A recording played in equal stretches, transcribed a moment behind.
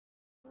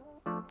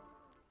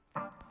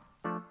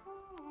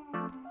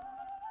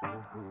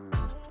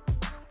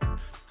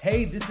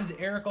Hey, this is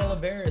Eric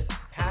Oliveris,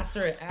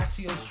 pastor at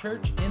Axios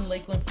Church in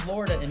Lakeland,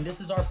 Florida, and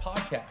this is our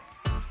podcast.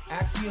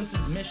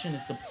 Axios' mission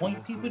is to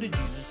point people to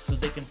Jesus so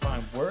they can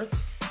find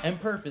worth and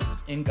purpose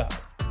in God.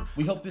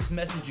 We hope this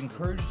message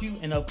encourages you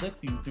and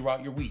uplifts you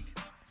throughout your week.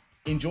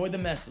 Enjoy the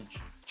message.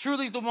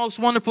 Truly is the most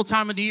wonderful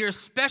time of the year,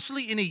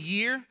 especially in a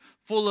year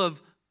full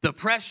of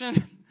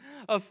depression,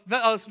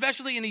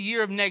 especially in a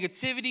year of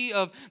negativity,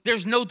 of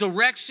there's no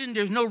direction,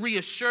 there's no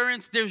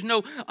reassurance, there's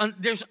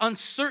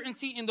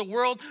uncertainty in the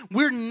world.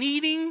 We're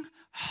needing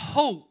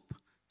hope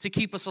to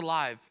keep us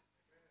alive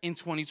in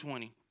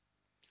 2020.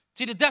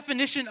 See, the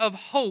definition of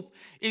hope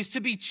is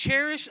to be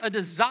cherished, a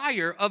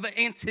desire of an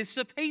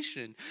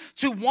anticipation,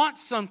 to want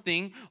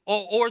something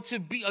or to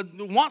be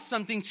want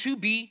something to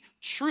be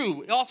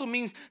true. It also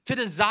means to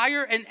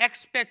desire an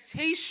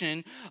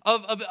expectation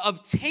of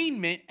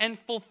obtainment and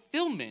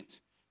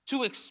fulfillment,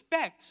 to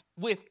expect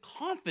with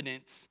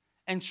confidence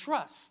and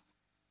trust.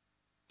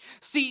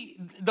 See,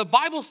 the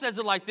Bible says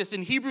it like this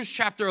in Hebrews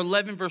chapter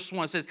 11, verse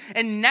 1. It says,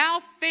 "And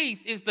now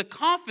faith is the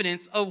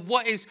confidence of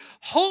what is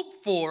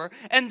hoped for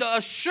and the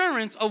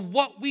assurance of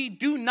what we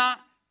do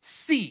not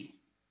see."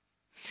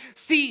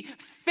 See,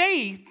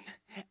 faith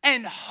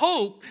and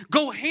hope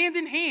go hand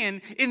in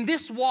hand in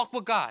this walk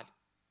with God.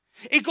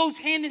 It goes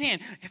hand in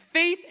hand,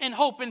 faith and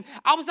hope. And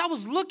I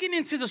was looking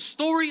into the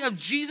story of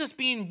Jesus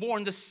being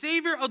born, the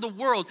Savior of the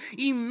world,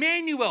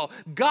 Emmanuel,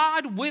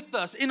 God with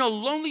us in a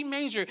lonely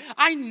manger.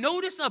 I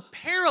noticed a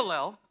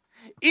parallel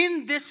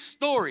in this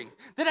story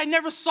that I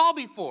never saw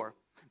before.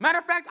 Matter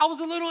of fact, I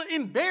was a little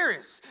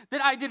embarrassed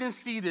that I didn't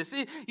see this.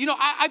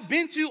 I've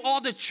been to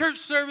all the church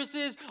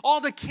services, all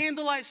the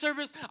candlelight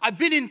service. I've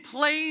been in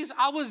plays.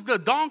 I was the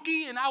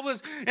donkey, and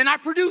I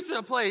produced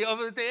a play of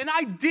it, and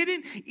I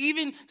didn't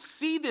even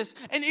see this.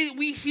 And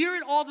we hear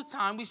it all the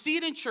time. We see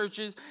it in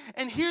churches.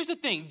 And here's the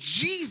thing: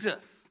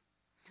 Jesus,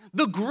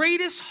 the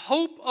greatest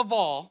hope of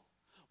all,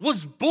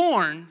 was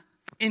born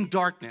in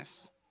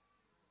darkness.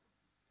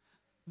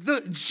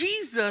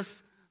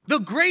 Jesus, the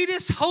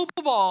greatest hope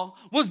of all,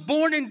 was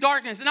born in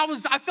darkness. And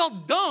I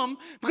felt dumb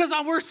because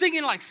we're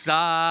singing like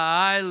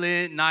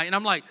Silent Night. And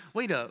I'm like,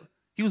 wait up,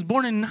 he was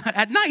born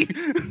at night.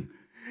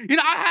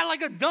 I had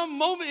like a dumb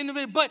moment in the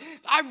minute, but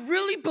I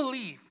really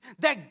believe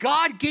that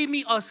God gave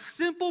me a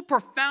simple,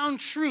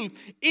 profound truth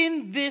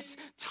in this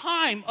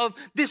time of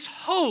this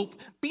hope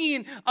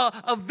being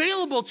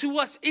available to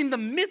us in the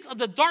midst of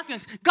the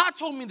darkness. God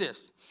told me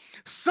this: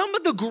 some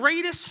of the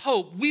greatest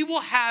hope we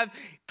will have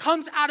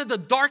comes out of the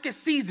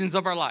darkest seasons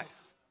of our life.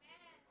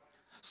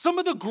 Some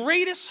of the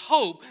greatest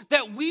hope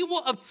that we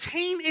will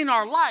obtain in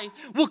our life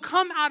will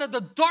come out of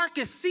the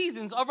darkest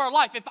seasons of our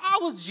life. If I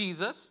was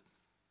Jesus,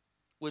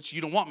 which you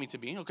don't want me to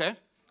be, okay?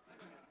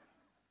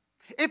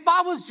 If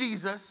I was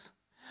Jesus,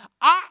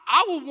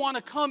 I would want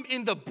to come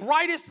in the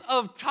brightest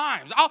of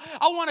times. I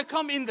want to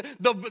come in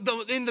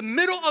the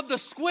middle of the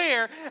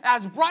square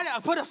as bright.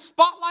 Put a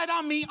spotlight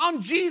on me.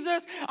 I'm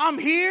Jesus. I'm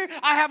here.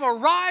 I have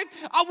arrived.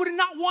 I would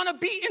not want to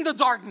be in the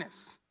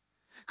darkness,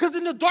 because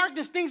in the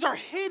darkness things are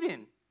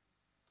hidden,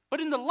 but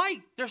in the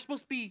light they're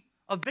supposed to be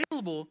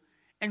available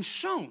and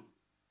shown.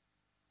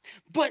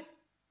 But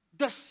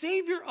the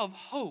Savior of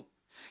hope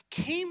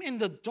came in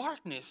the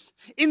darkness,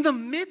 in the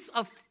midst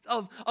of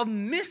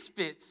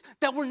misfits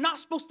that were not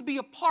supposed to be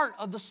a part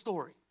of the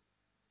story.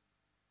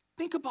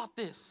 Think about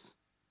this.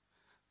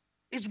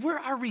 Is where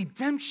our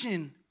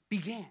redemption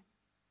began.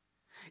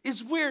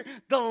 Is where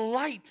the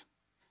light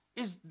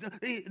is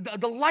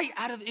the light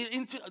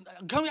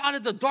coming out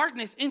of the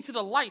darkness into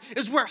the light.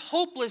 Is where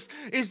hopeless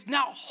is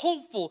now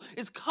hopeful.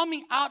 Is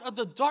coming out of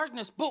the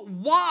darkness. But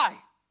why?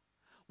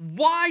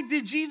 Why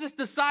did Jesus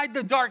decide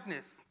the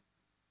darkness?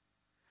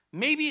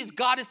 Maybe it's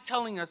God is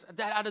telling us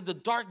that out of the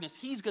darkness,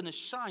 he's going to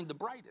shine the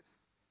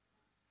brightest.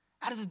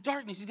 Out of the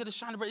darkness, he's going to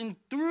shine the brightest. And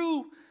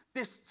through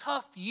this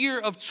tough year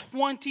of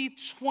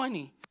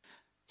 2020,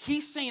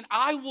 he's saying,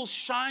 I will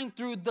shine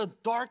through the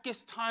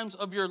darkest times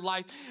of your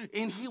life.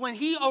 And when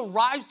he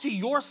arrives to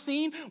your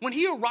scene, when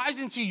he arrives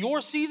into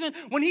your season,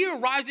 when he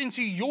arrives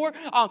into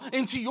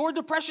your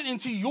depression,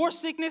 into your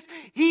sickness,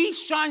 he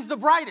shines the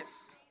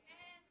brightest.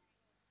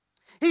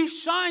 He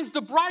shines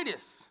the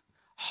brightest.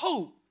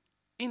 Hope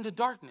in the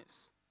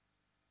darkness.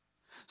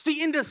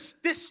 See, in this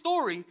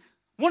story,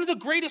 one of the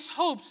greatest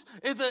hopes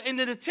in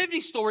the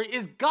nativity story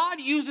is God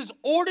uses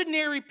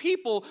ordinary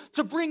people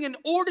to bring an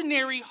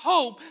ordinary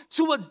hope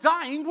to a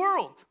dying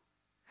world.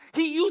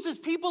 He uses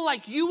people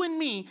like you and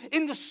me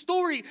in the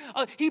story.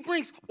 He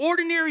brings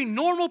ordinary,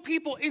 normal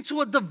people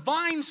into a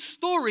divine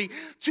story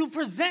to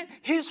present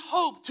his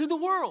hope to the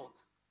world.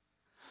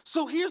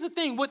 So here's the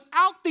thing: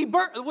 without the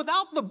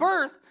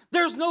birth,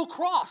 there's no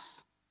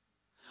cross.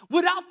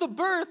 Without the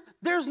birth,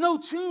 there's no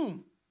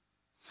tomb.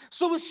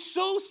 So it's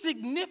so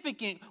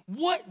significant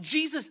what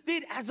Jesus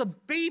did as a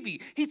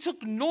baby. He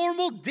took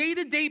normal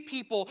day-to-day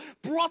people,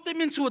 brought them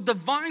into a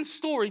divine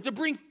story to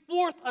bring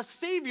forth a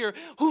Savior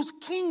whose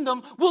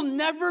kingdom will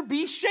never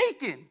be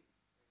shaken.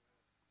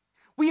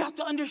 We have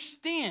to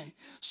understand.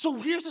 So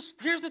here's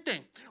the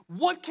thing.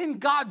 What can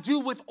God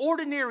do with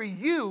ordinary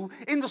you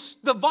in the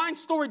divine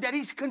story that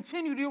he's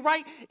continued to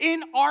write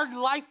in our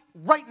life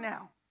right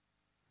now?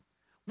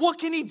 What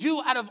can he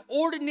do out of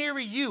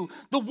ordinary you?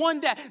 The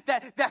one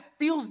that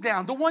feels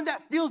down, the one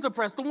that feels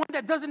depressed, the one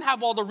that doesn't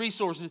have all the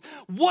resources.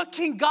 What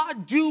can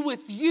God do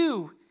with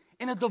you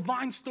in a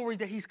divine story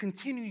that he's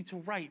continuing to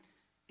write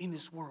in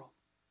this world?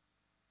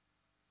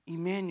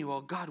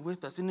 Emmanuel, God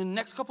with us. In the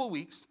next couple of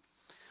weeks,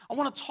 I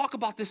want to talk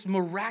about this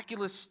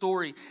miraculous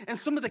story and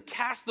some of the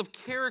cast of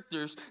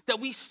characters that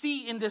we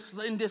see in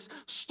this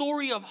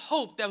story of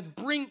hope that was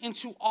bring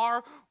into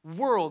our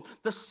world,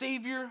 the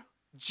Savior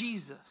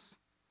Jesus.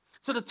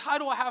 So the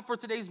title I have for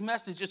today's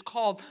message is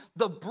called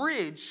The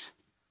Bridge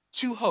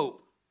to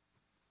Hope.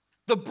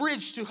 The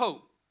Bridge to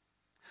Hope.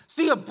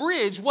 See, a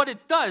bridge, what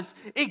it does,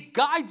 it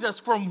guides us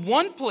from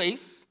one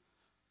place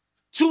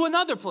to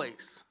another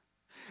place.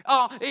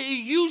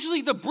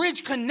 Usually the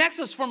bridge connects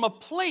us from a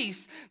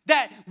place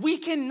that we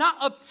cannot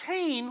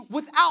obtain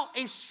without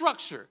a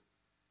structure.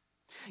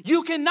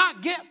 You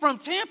cannot get from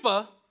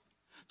Tampa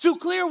to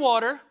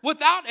Clearwater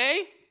without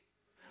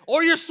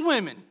or you're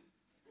swimming.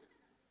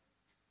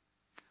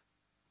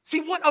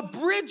 See, what a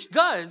bridge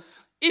does,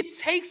 it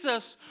takes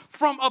us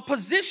from a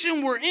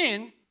position we're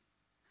in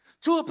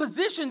to a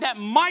position that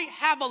might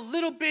have a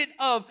little bit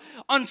of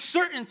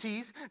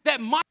uncertainties, that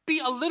might be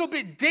a little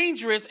bit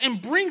dangerous,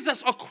 and brings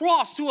us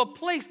across to a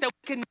place that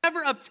we can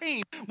never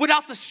obtain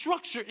without the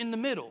structure in the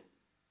middle.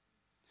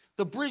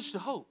 The bridge to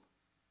hope.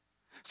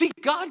 See,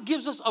 God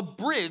gives us a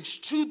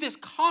bridge to this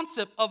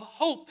concept of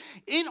hope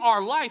in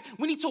our life.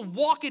 We need to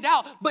walk it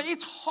out, but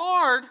it's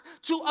hard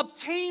to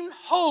obtain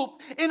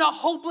hope in a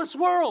hopeless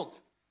world.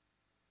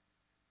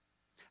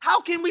 How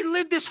can we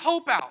live this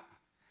hope out?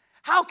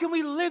 How can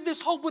we live this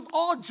hope with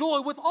all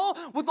joy, with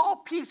all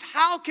peace?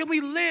 How can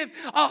we live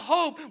a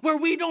hope where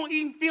we don't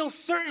even feel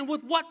certain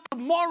with what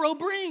tomorrow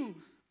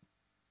brings?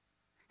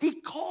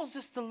 He calls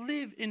us to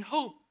live in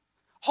hope.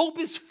 Hope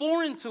is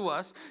foreign to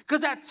us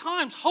because at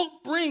times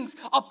hope brings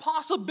a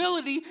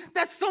possibility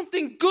that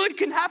something good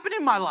can happen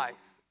in my life.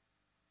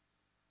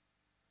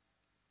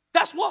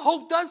 That's what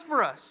hope does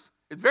for us.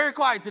 It's very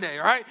quiet today,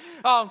 all right?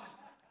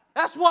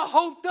 That's what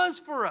hope does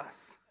for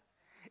us.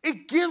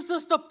 It gives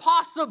us the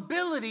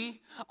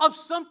possibility of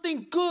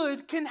something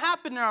good can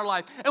happen in our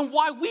life. And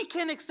why we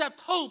can't accept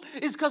hope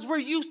is because we're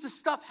used to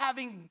stuff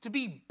having to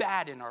be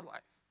bad in our life.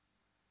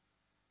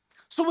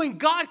 So when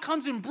God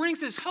comes and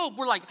brings his hope,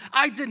 we're like,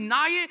 I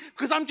deny it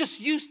because I'm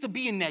just used to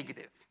being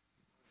negative.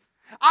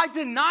 I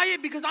deny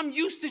it because I'm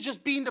used to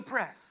just being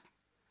depressed.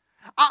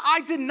 I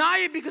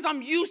deny it because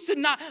I'm used to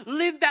not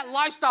live that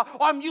lifestyle,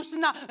 or I'm used to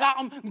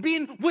not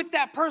being with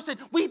that person.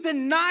 We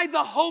deny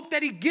the hope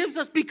that he gives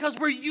us because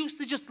we're used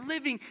to just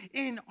living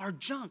in our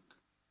junk.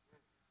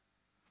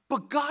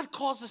 But God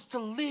calls us to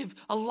live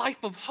a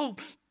life of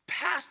hope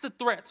past the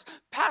threats,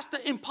 past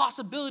the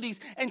impossibilities,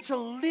 and to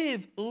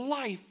live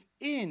life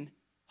in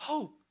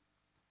hope.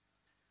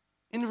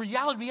 In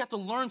reality, we have to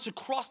learn to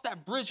cross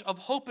that bridge of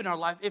hope in our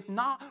life. If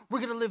not, we're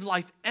going to live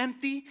life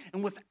empty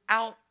and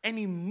without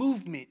any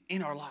movement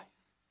in our life.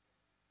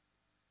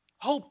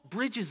 Hope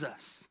bridges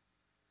us.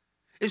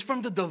 It's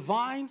from the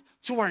divine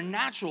to our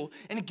natural,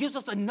 and it gives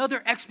us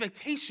another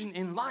expectation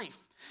in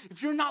life.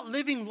 If you're not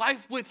living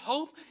life with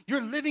hope,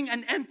 you're living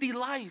an empty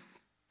life.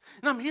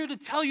 And I'm here to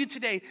tell you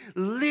today,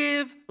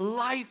 live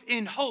life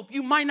in hope.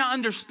 You might not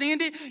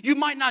understand it. You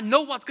might not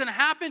know what's going to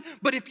happen.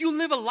 But if you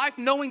live a life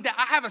knowing that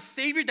I have a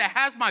Savior that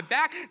has my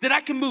back, that I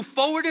can move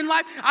forward in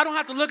life, I don't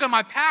have to look at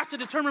my past to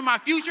determine my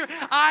future.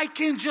 I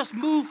can just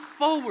move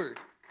forward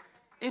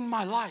in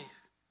my life.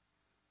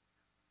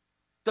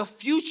 The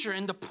future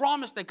and the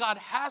promise that God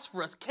has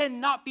for us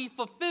cannot be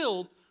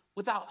fulfilled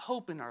without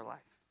hope in our life.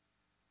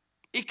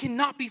 It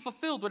cannot be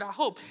fulfilled without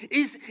hope.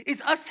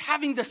 It's us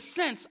having the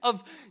sense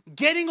of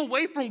getting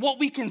away from what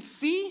we can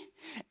see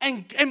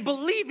and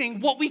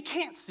believing what we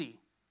can't see.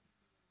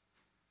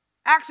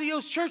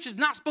 Axios Church is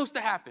not supposed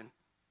to happen.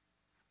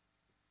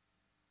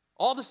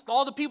 All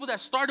the people that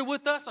started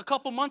with us a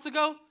couple months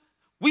ago,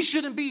 we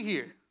shouldn't be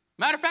here.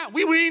 Matter of fact,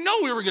 we didn't know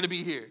we were going to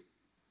be here.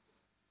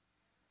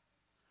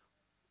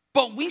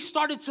 But we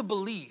started to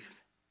believe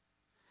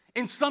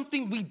in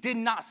something we did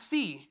not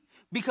see,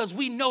 because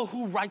we know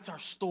who writes our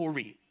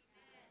story.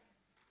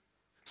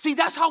 See,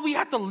 that's how we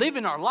have to live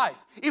in our life.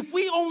 If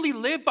we only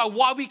live by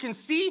what we can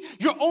see,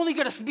 you're only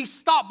going to be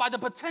stopped by the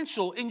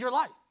potential in your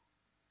life.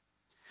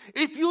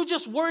 If you're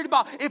just worried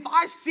about, if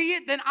I see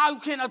it, then I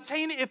can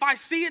obtain it. If I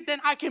see it, then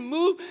I can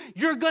move.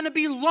 You're going to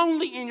be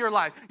lonely in your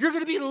life. You're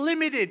going to be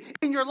limited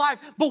in your life.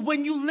 But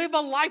when you live a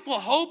life with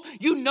hope,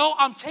 you know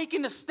I'm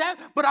taking a step,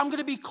 but I'm going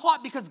to be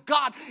caught because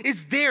God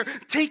is there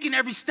taking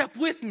every step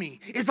with me.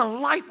 It's a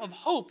life of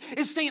hope.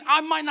 It's saying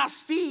I might not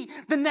see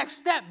the next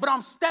step, but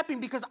I'm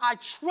stepping because I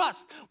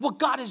trust what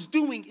God is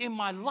doing in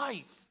my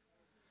life.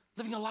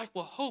 Living a life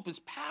with hope is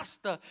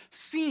past the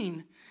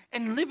seen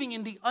and living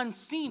in the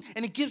unseen.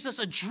 And it gives us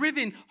a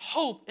driven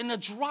hope and a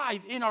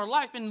drive in our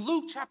life. In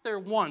Luke chapter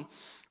 1,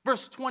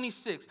 verse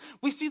 26,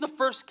 we see the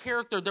first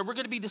character that we're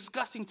going to be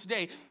discussing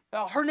today.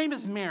 Her name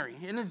is Mary,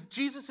 and is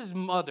Jesus'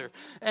 mother.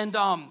 And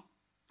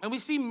we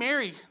see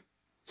Mary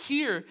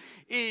here.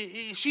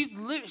 She's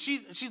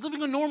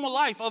living a normal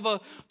life of a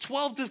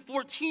 12 to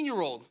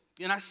 14-year-old.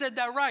 And I said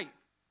that right.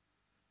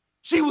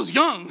 She was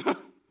young.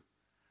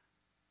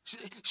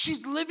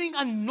 She's living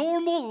a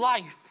normal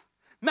life.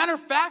 Matter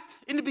of fact,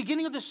 in the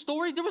beginning of the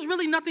story, there was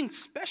really nothing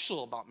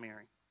special about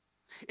Mary.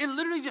 It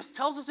literally just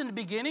tells us in the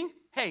beginning,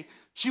 hey,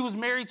 she was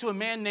married to a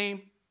man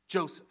named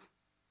Joseph.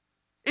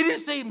 It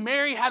didn't say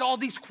Mary had all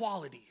these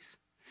qualities.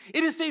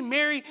 It didn't say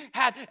Mary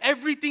had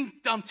everything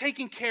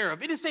taken care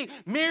of. It didn't say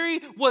Mary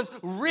was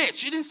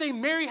rich. It didn't say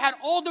Mary had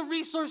all the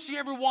resources she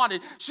ever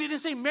wanted. She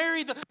didn't say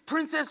Mary, the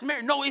Princess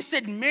Mary. No, it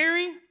said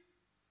Mary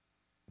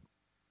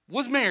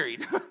was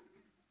married.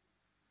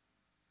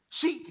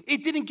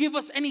 It didn't give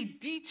us any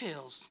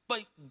details,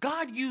 but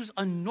God used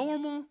a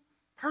normal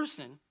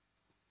person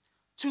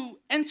to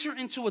enter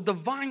into a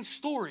divine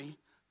story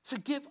to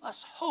give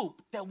us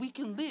hope that we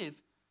can live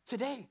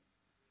today.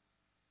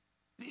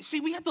 See,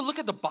 we have to look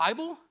at the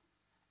Bible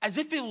as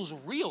if it was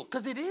real,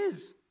 because it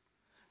is.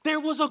 There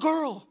was a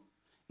girl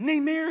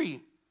named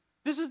Mary.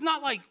 This is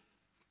not like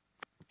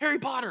Harry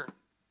Potter.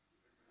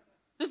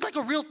 This is like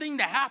a real thing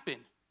that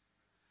happened.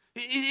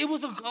 It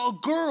was a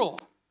girl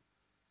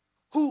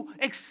who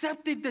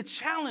accepted the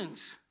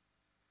challenge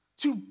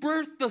to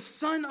birth the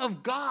Son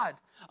of God.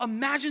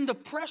 Imagine the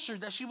pressure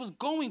that she was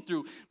going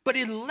through, but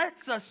it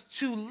lets us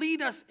to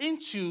lead us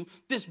into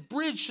this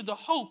bridge to the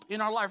hope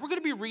in our life. We're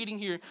going to be reading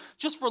here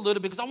just for a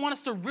little bit because I want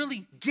us to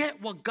really get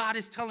what God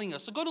is telling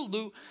us. So go to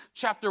Luke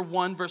chapter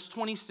 1, verse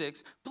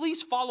 26.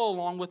 Please follow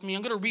along with me.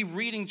 I'm going to be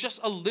reading just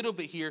a little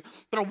bit here,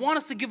 but I want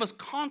us to give us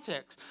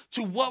context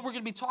to what we're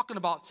going to be talking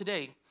about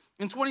today.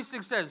 And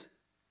 26 says,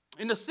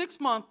 in the 6th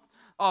month,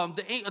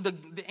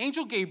 the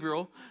angel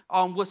Gabriel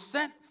was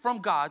sent from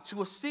God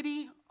to a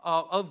city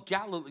of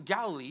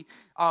Galilee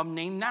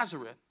named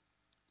Nazareth,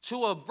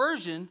 to a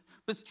virgin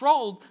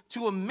betrothed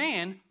to a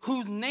man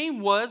whose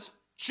name was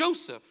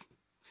Joseph,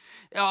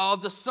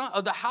 of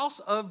the house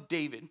of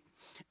David.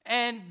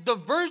 And the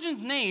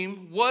virgin's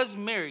name was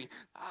Mary.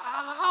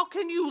 How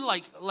can you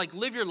like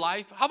live your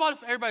life? How about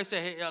if everybody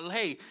say,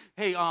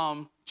 hey,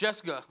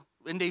 Jessica,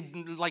 and they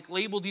like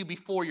labeled you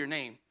before your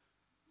name,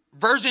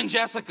 Virgin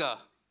Jessica?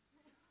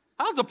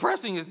 How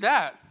depressing is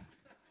that?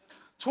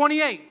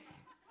 28.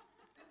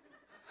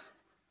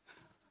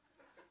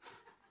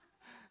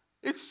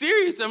 It's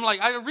serious.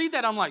 I read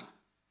that, I'm like,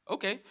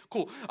 okay,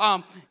 cool.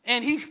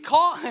 And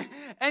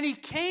he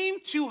came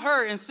to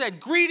her and said,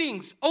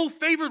 "Greetings, O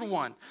favored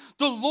one.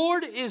 The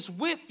Lord is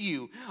with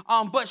you."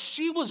 But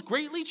she was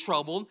greatly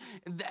troubled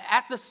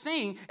at the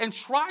saying and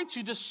tried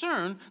to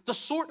discern the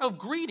sort of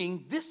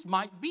greeting this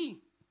might be.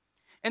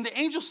 And the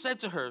angel said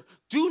to her,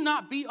 "Do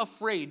not be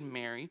afraid,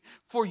 Mary,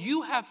 for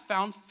you have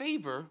found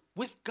favor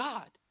with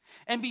God.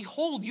 And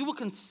behold, you will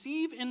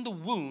conceive in the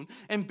womb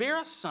and bear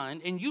a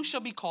son, and you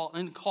shall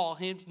call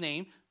his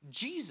name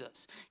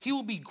Jesus. He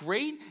will be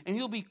great, and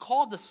he will be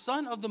called the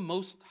Son of the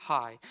Most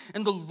High.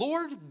 And the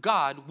Lord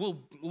God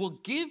will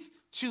give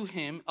to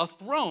him a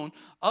throne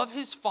of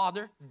his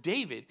father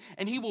David,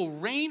 and he will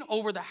reign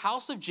over the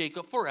house of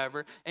Jacob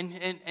forever, and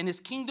his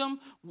kingdom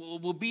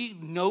will be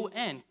no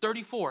end."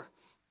 34.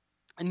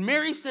 And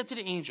Mary said to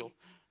the angel,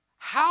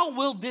 "How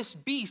will this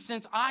be,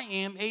 since I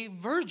am a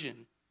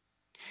virgin?"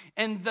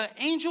 And the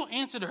angel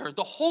answered her,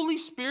 "The Holy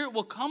Spirit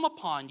will come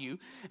upon you,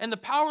 and the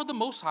power of the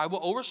Most High will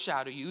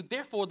overshadow you.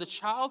 Therefore, the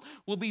child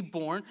will be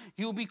born.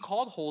 He will be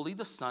called Holy,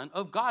 the Son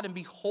of God. And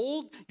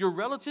behold, your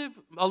relative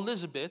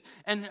Elizabeth,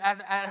 and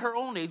at her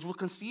own age, will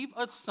conceive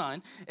a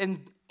son.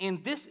 And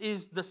this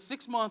is the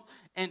 6th month,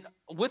 and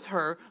with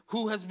her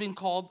who has been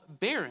called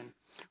barren.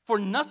 For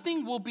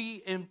nothing will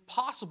be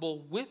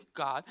impossible with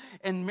God."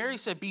 And Mary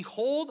said,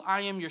 "Behold,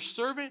 I am your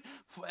servant.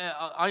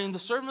 I am the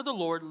servant of the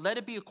Lord. Let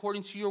it be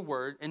according to your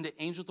word." And the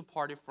angel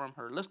departed from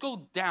her. Let's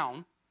go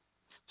down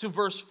to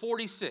verse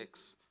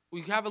 46.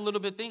 We have a little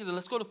bit thing, then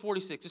let's go to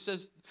 46. It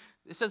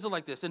says it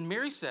like this. And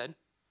Mary said,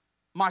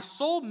 "My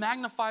soul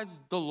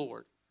magnifies the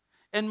Lord,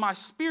 and my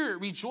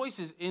spirit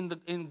rejoices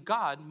in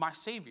God, my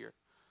Savior.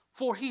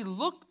 For he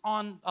looked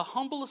on a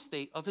humble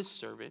estate of his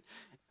servant.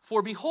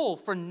 For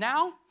behold, for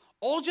now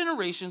all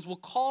generations will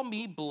call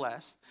me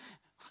blessed,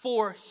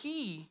 for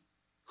he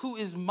who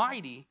is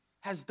mighty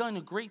has done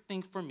a great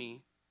thing for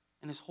me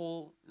in his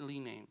holy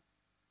name."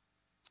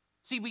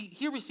 See,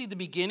 here we see the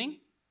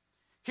beginning,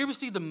 here we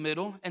see the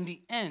middle, and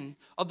the end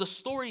of the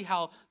story,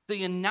 how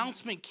the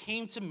announcement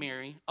came to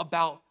Mary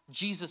about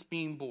Jesus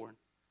being born.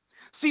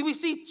 See, we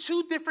see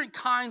 2 different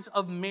kinds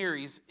of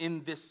Marys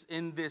in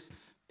this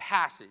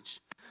passage.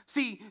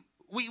 See,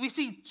 we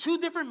see 2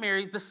 different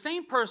Marys, the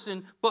same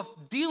person,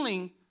 but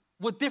dealing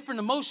with different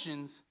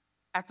emotions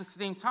at the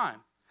same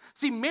time.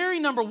 See,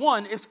 Mary, number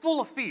 1, is full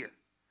of fear.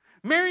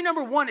 Mary,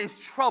 number 1, is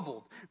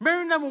troubled.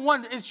 Mary, number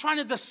 1, is trying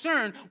to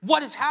discern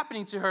what is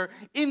happening to her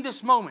in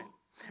this moment.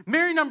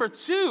 Mary, number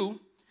 2,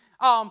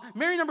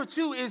 Mary number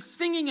 2 is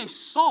singing a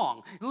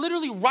song,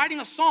 literally writing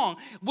a song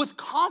with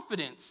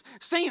confidence,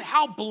 saying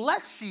how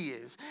blessed she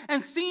is,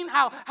 and seeing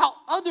how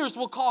others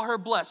will call her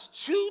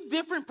blessed. 2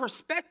 different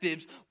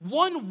perspectives,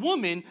 one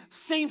woman,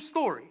 same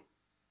story.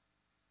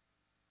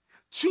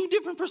 2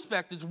 different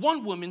perspectives,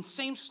 one woman,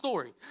 same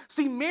story.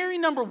 See, Mary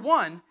number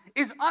 1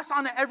 is us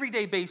on an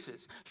everyday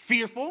basis.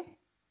 Fearful,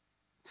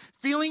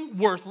 feeling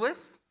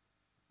worthless,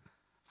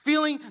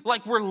 feeling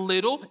like we're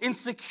little,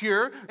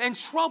 insecure, and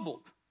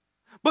troubled.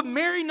 But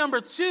Mary number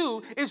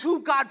 2 is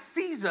who God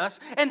sees us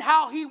and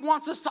how he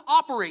wants us to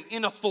operate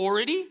in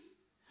authority,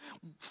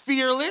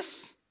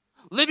 fearless,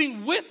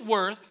 living with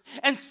worth,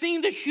 and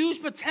seeing the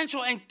huge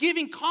potential and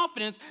giving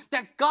confidence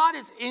that God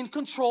is in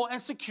control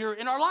and secure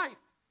in our life.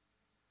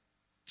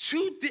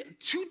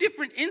 Two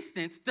different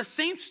instances, the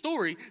same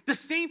story, the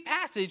same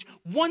passage,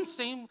 one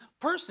same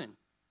person.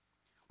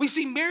 We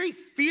see Mary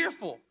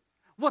fearful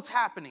what's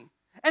happening.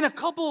 And a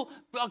couple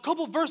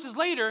verses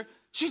later,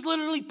 she's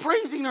literally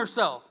praising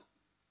herself.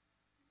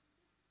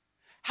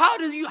 How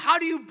do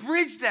you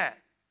bridge that?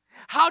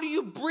 How do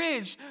you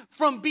bridge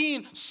from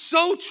being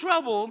so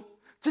troubled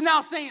to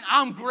now saying,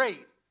 I'm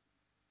great?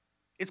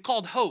 It's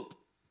called hope.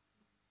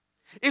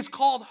 It's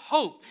called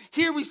hope.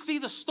 Here we see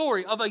the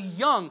story of a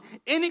young,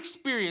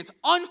 inexperienced,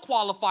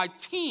 unqualified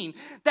teen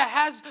that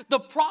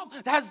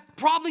has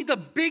probably the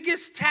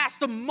biggest task,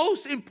 the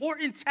most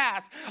important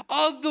task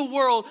of the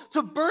world,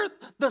 to birth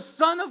the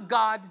Son of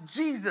God,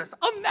 Jesus.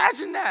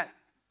 Imagine that.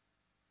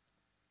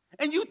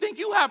 And you think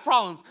you have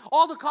problems.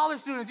 All the college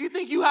students, you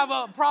think you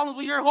have problems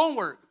with your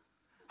homework.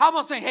 How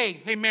about saying,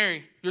 hey,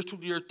 Mary,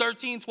 you're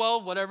 13,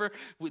 12, whatever,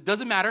 it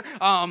doesn't matter.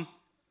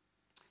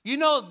 You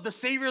know the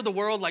Savior of the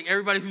world, like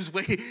everybody who's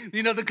waiting,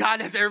 you know the God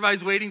that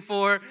everybody's waiting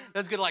for,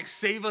 that's going to like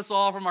save us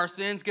all from our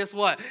sins. Guess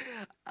what?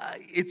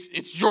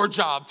 It's your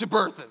job to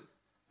birth him.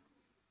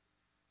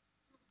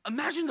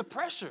 Imagine the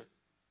pressure.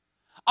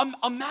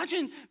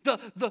 Imagine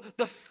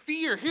the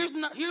fear. Here's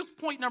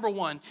point number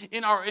 1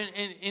 in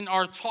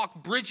our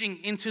talk, bridging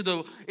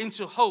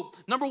into hope.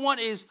 Number 1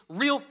 is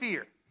real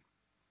fear.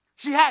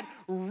 She had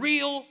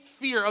real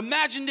fear.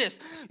 Imagine this.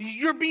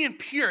 You're being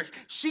pure.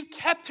 She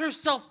kept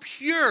herself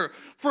pure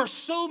for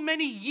so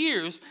many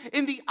years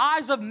in the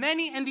eyes of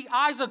many and the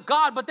eyes of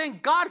God. But then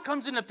God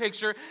comes in the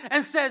picture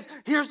and says,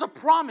 here's the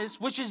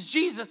promise, which is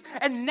Jesus.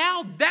 And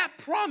now that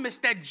promise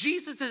that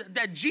Jesus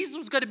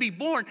was going to be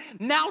born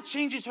now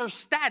changes her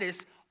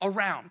status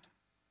around.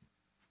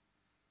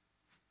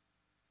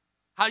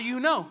 How do you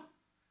know?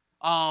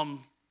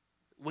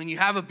 When you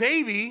have a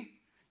baby,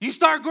 you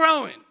start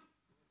growing.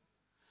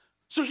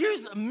 So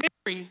here's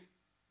Mary,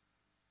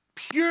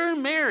 pure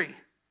Mary,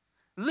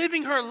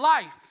 living her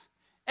life.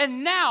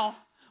 And now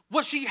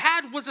what she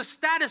had was a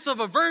status of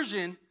a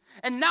virgin,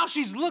 and now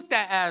she's looked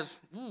at as,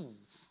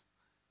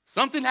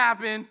 something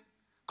happened,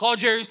 call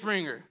Jerry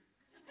Springer.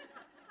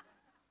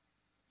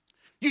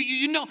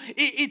 You know,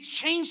 it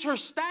changed her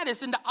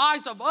status in the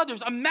eyes of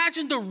others.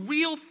 Imagine the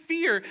real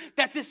fear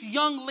that this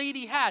young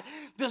lady had.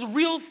 This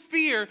real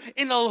fear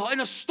in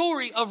a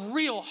story of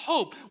real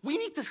hope. We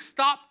need to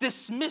stop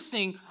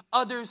dismissing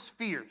others'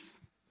 fears.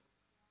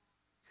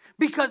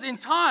 Because in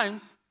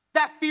times,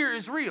 that fear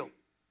is real.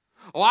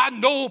 Oh, I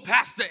know,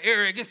 Pastor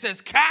Eric, it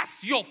says,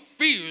 cast your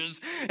fears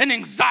and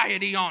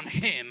anxiety on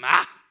him.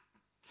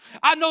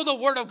 I know the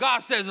word of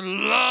God says,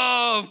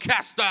 love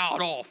cast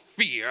out all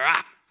fear.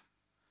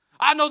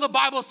 I know the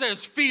Bible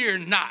says, fear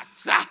not.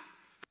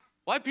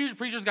 Why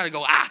preachers got to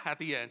go, at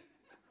the end?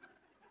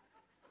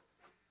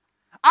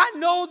 I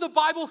know the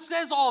Bible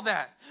says all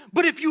that.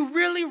 But if you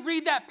really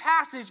read that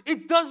passage,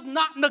 it does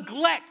not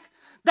neglect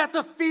that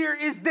the fear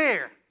is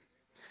there.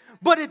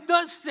 But it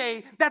does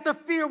say that the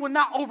fear will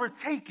not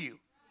overtake you.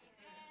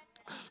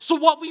 So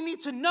what we need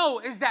to know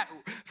is that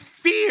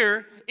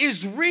fear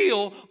is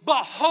real,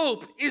 but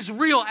hope is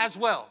real as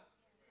well.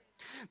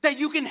 That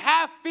you can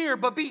have fear,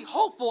 but be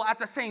hopeful at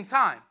the same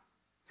time.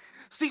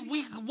 See,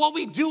 what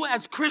we do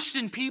as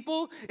Christian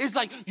people is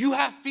like, you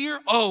have fear?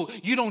 Oh,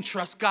 you don't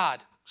trust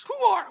God.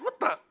 Who are? What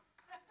the?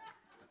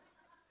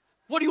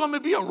 What, do you want me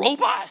to be, a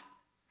robot?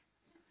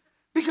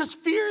 Because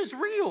fear is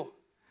real.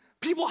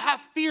 People have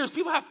fears.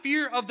 People have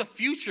fear of the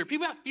future.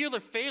 People have fear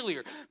of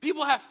failure.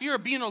 People have fear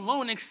of being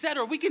alone,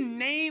 etc. We can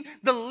name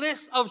the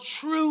list of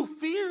true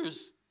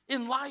fears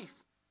in life.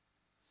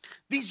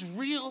 These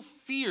real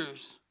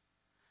fears.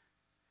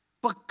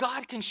 But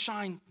God can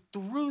shine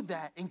through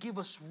that and give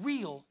us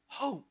real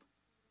hope.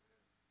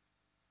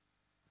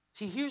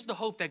 See, here's the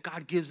hope that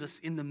God gives us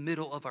in the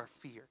middle of our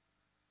fear.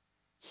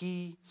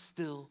 He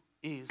still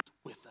is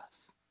with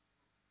us.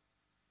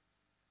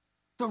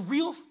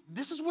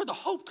 This is where the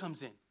hope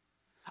comes in.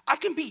 I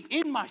can be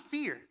in my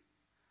fear.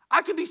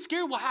 I can be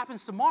scared what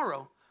happens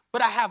tomorrow,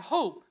 but I have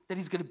hope that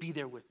he's going to be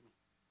there with me.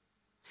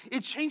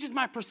 It changes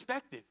my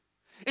perspective.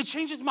 It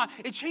changes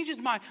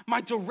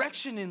my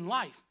direction in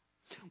life.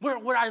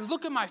 Where I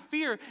look at my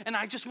fear and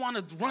I just want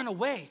to run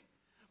away.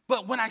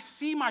 But when I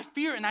see my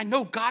fear and I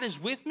know God is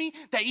with me,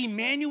 that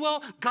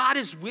Emmanuel, God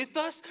is with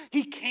us.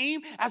 He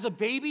came as a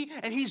baby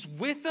and he's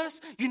with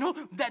us.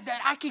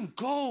 That I can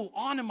go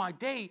on in my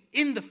day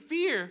in the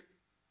fear,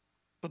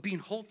 but being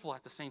hopeful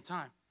at the same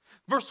time.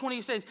 Verse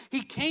 20 says,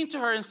 he came to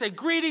her and said,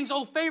 greetings,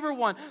 O favored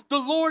one, the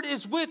Lord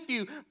is with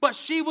you. But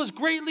she was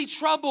greatly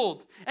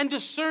troubled and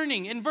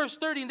discerning. In verse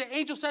 30, and the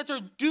angel said to her,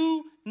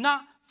 do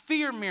not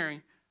fear,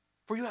 Mary,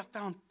 for you have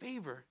found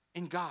favor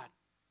in God.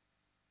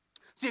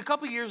 See, a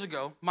couple years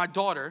ago, my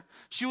daughter,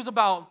 she was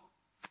about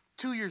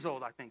 2 years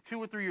old, I think, 2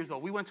 or 3 years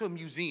old. We went to a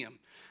museum.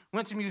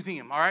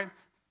 All right?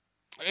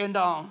 And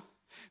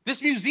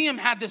this museum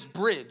had this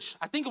bridge.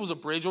 I think it was a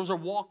bridge. It was a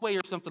walkway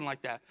or something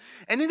like that.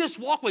 And in this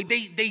walkway,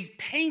 they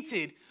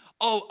painted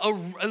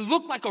it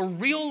looked like a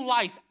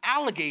real-life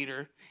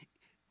alligator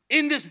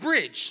in this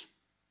bridge.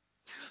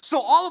 So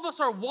all of us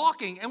are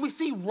walking, and we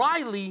see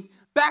Riley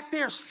back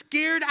there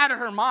scared out of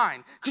her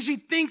mind because she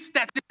thinks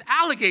that this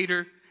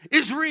alligator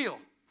is real.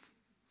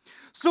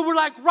 So we're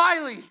like,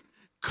 Riley,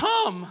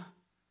 come.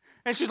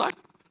 And she's like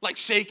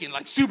shaking,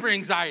 like super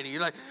anxiety.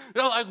 You're like,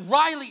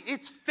 Riley,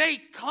 it's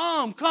fake.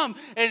 Come.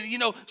 And,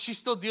 she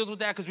still deals with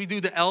that because we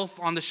do the elf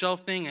on the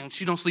shelf thing, and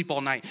she don't sleep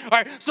all night. All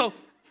right, so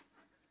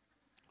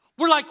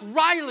we're like,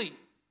 Riley,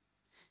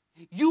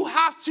 you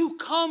have to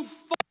come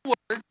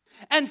forward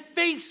and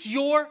face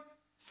your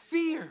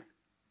fear.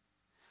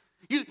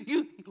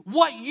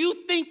 What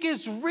you think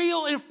is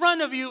real in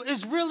front of you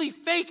is really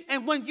fake.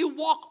 And when you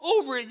walk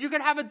over it, you're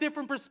going to have a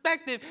different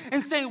perspective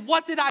and say,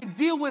 what did I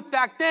deal with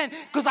back then?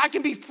 Because I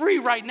can be free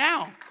right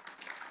now.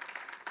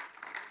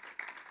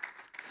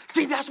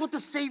 See, that's what the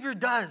Savior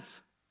does.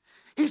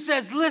 He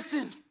says,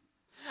 listen,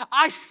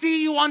 I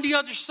see you on the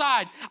other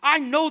side. I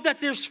know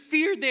that there's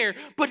fear there,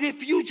 but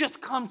if you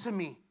just come to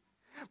me,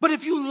 but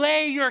if you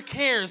lay your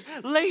cares,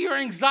 lay your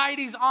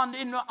anxieties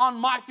on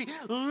my feet,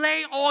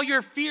 lay all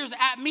your fears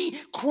at me,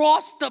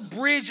 cross the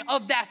bridge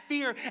of that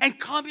fear and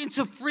come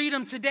into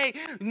freedom today.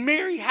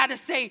 Mary had to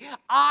say,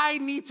 I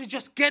need to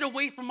just get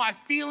away from my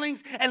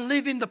feelings and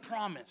live in the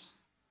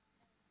promise.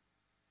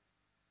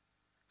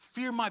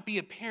 Fear might be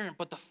apparent,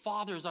 but the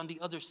Father is on the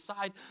other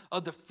side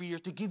of the fear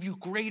to give you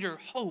greater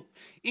hope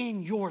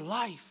in your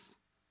life.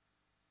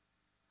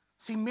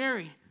 See,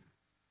 Mary,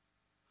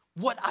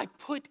 what I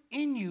put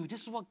in you,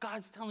 this is what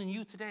God's telling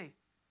you today.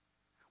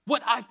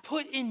 What I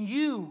put in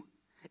you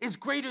is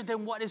greater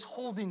than what is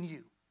holding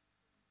you.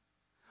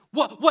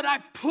 What I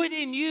put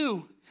in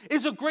you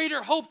is a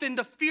greater hope than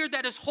the fear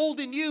that is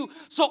holding you.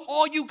 So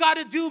all you got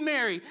to do,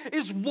 Mary,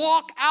 is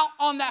walk out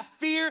on that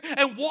fear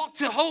and walk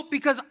to hope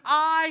because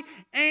I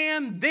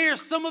am there.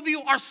 Some of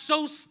you are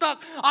so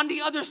stuck on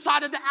the other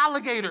side of the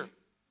alligator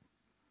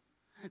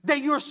that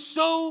you're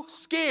so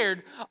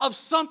scared of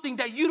something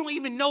that you don't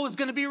even know is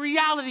going to be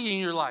reality in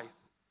your life.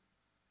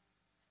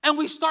 And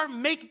we start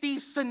making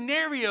these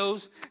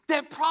scenarios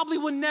that probably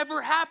would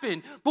never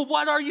happen. But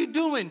what are you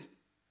doing?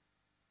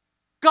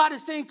 God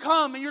is saying,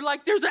 come. And you're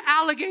like, there's an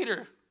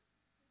alligator.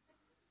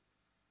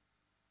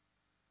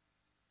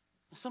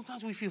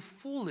 Sometimes we feel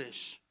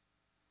foolish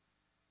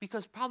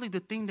because probably the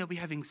thing that we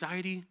have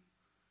anxiety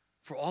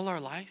for all our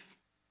life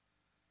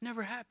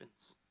never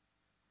happens.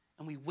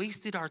 And we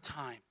wasted our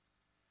time.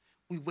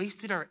 We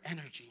wasted our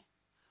energy.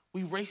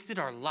 We wasted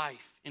our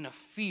life in a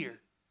fear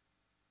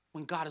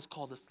when God has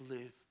called us to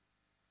live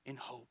in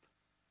hope.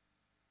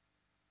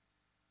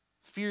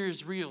 Fear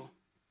is real,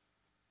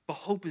 but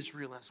hope is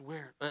real as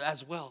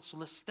well. So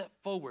let's step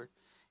forward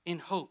in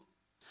hope.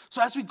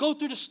 So as we go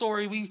through the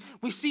story,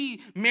 we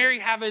see Mary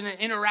having an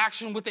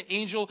interaction with the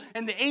angel,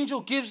 and the angel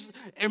gives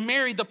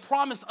Mary the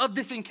promise of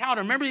this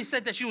encounter. Remember, he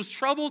said that she was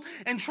troubled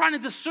and trying to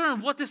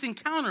discern what this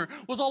encounter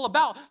was all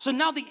about. So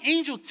now the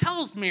angel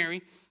tells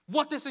Mary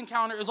what this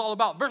encounter is all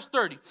about. Verse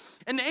 30.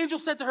 And the angel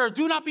said to her,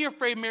 do not be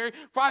afraid, Mary,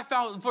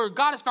 for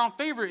God has found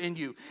favor in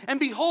you. And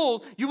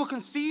behold, you will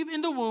conceive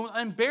in the womb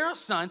and bear a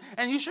son,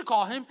 and you should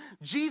call him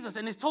Jesus.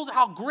 And it's told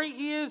how great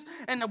he is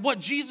and what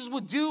Jesus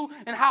would do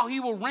and how he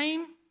will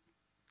reign.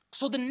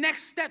 So the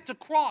next step to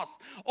cross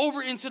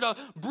over into the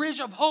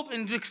bridge of hope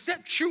and to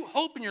accept true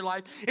hope in your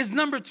life is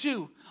number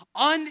 2,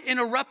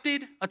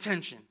 uninterrupted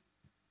attention.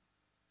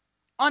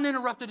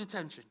 Uninterrupted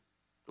attention.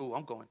 Oh,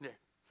 I'm going there.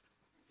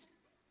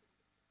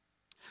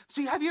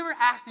 See, have you ever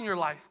asked in your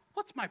life,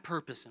 what's my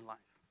purpose in life?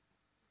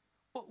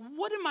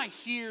 What am I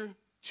here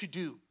to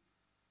do?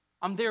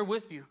 I'm there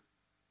with you.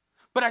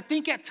 But I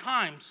think at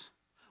times,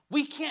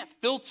 we can't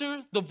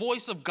filter the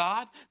voice of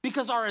God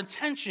because our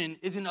attention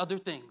is in other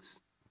things.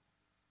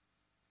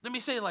 Let me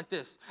say it like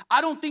this.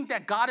 I don't think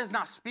that God is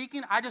not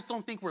speaking. I just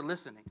don't think we're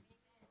listening.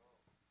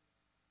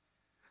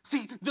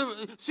 See,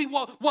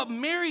 what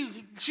Mary,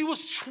 she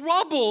was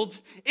troubled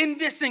in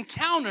this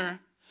encounter,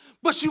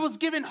 but she was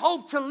given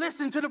hope to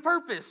listen to the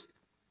purpose.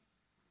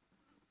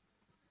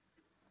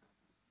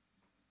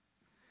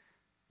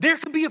 There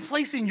could be a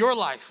place in your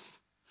life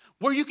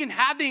where you can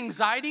have the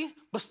anxiety,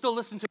 but still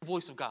listen to the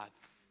voice of God.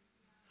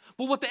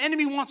 But what the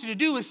enemy wants you to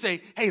do is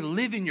say, hey,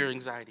 live in your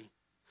anxiety.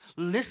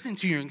 Listen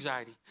to your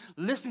anxiety.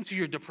 Listen to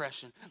your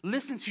depression.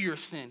 Listen to your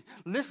sin.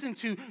 Listen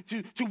to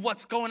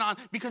what's going on,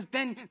 because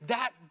then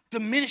that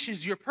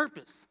diminishes your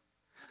purpose.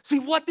 See,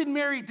 what did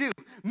Mary do?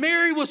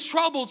 Mary was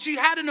troubled. She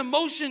had an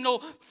emotional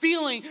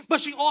feeling, but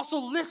she also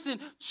listened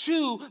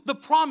to the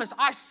promise.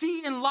 I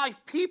see in life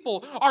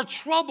people are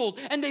troubled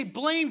and they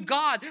blame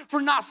God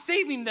for not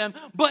saving them,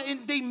 but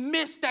they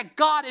miss that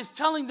God is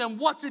telling them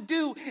what to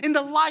do in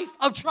the life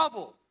of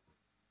trouble.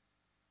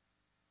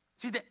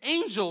 See, the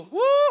angel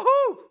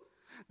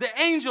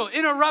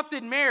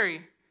interrupted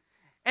Mary,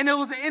 and it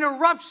was an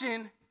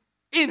interruption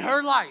in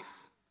her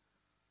life.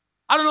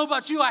 I don't know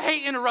about you, I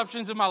hate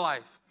interruptions in my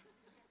life.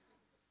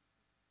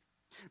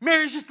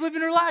 Mary's just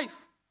living her life,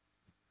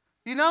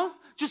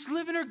 just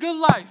living her good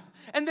life.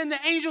 And then the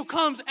angel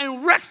comes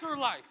and wrecks her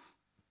life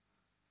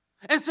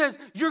and says,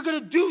 you're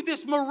going to do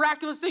this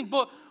miraculous thing.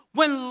 But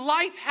when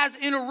life has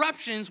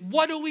interruptions,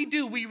 what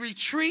do? We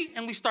retreat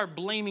and we start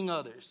blaming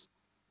others.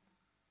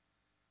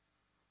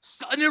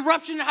 So an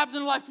interruption that happens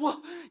in life,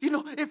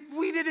 if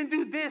we didn't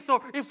do this,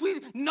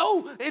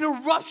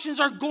 interruptions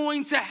are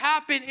going to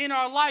happen in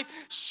our life.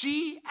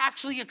 She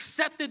actually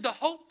accepted the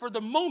hope for the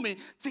moment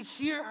to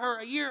hear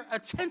her ear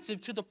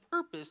attentive to the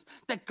purpose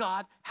that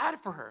God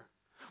had for her.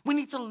 We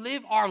need to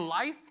live our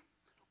life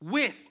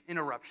with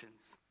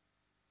interruptions.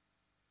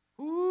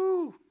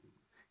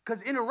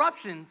 Because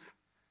interruptions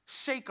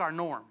shake our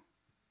norm.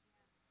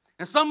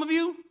 And some of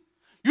you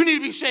need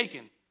to be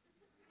shaken.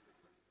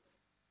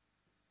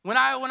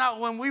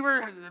 When we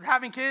were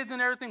having kids and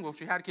everything, well,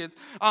 she had kids,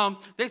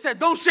 they said,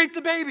 don't shake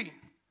the baby.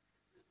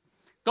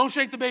 Don't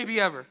shake the baby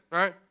ever, all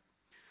right?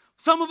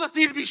 Some of us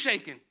need to be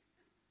shaken.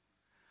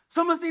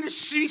 Some of us need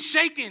to be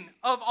shaken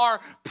of our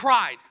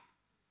pride.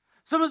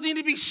 Some of us need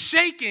to be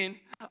shaken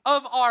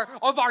of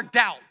our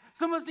doubt.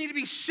 Some of us need to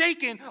be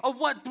shaken of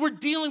what we're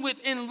dealing with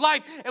in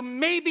life. And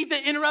maybe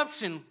the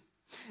interruption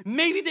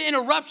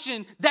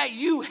that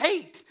you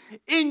hate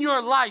in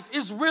your life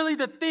is really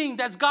the thing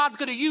that God's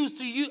going to use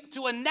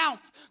to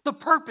announce the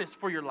purpose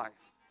for your life.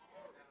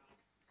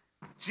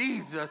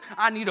 Jesus,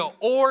 I need an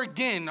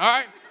organ, all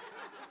right?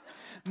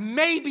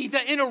 Maybe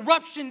the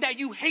interruption that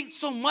you hate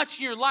so much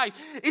in your life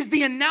is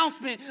the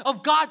announcement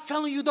of God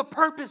telling you the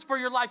purpose for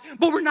your life,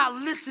 but we're not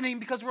listening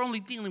because we're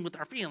only dealing with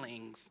our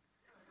feelings.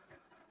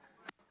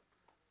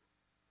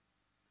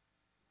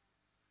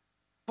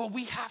 But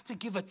we have to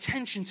give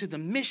attention to the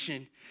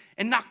mission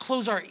and not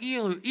close our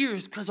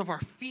ears because of our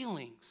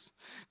feelings.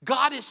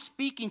 God is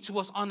speaking to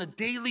us on a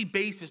daily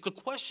basis. The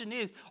question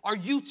is, are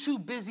you too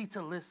busy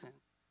to listen?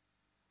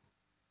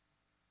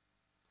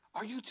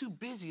 Are you too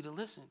busy to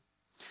listen?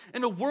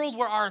 In a world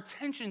where our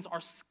attentions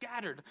are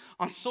scattered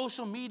on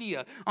social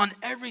media, on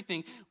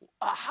everything,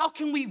 how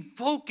can we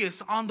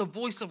focus on the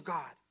voice of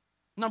God?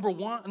 Number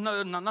one,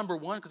 no, not number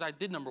one, because I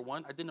did number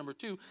one. I did number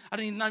two. Not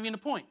even a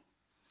point.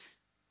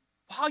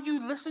 While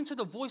you listen to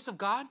the voice of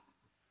God,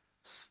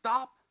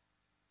 stop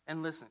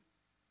and listen.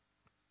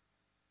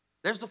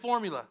 There's the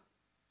formula.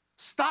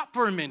 Stop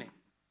for a minute.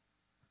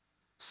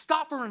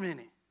 Stop for a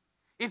minute.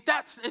 If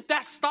that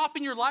stop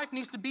in your life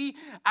needs to be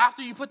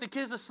after you put the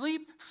kids to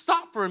sleep,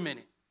 stop for a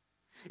minute.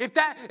 If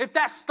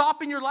that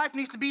stop in your life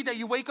needs to be that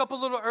you wake up a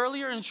little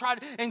earlier and try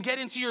and get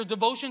into your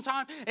devotion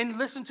time and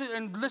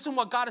listen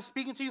what God is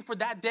speaking to you for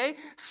that day,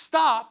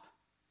 stop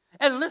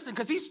and listen,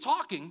 because He's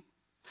talking.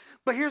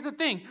 But here's the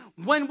thing.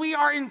 When we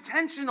are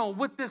intentional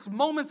with this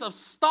moments of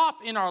stop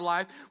in our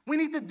life, we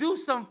need to do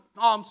some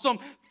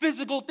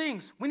physical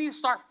things. We need to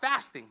start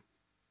fasting.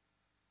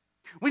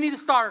 We need to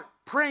start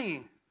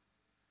praying.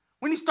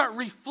 We need to start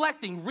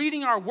reflecting,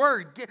 reading our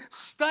word,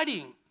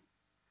 studying.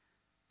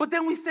 But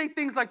then we say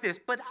things like this,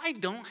 but I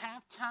don't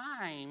have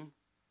time.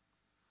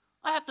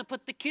 I have to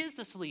put the kids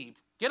to sleep.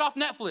 Get off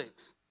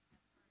Netflix.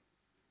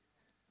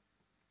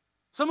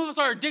 Some of us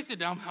are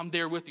addicted. I'm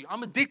there with you.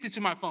 I'm addicted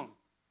to my phone.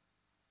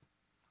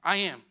 I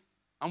am.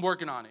 I'm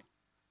working on it.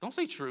 Don't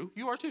say true.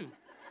 You are too.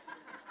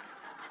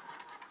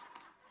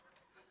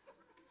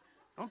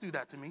 Don't do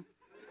that to me.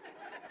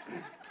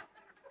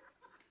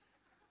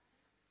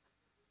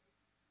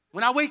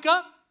 When I wake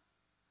up,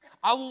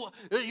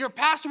 your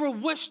pastor will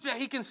wish that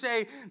he can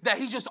say that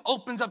he just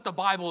opens up the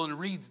Bible and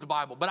reads the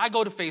Bible. But I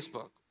go to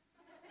Facebook.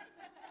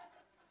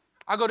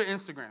 I go to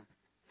Instagram.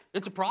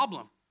 It's a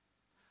problem.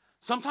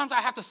 Sometimes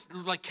I have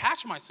to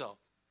catch myself.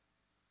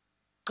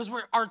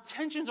 Because our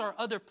attentions are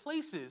other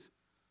places,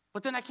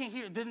 but then I can't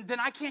hear. Then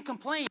I can't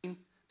complain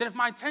that if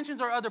my attentions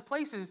are other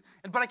places,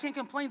 but I can't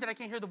complain that I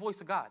can't hear the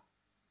voice of God.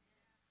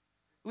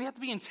 We have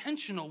to be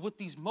intentional with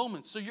these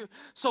moments.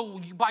 So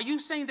by you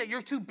saying that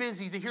you're too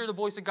busy to hear the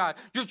voice of God,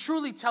 you're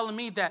truly telling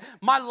me that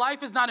my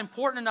life is not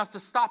important enough to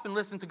stop and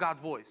listen to God's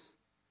voice.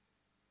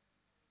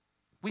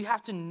 We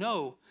have to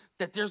know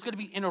that there's going to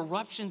be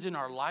interruptions in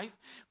our life,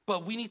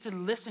 but we need to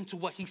listen to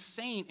what he's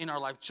saying in our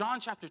life. John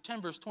chapter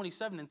 10, verse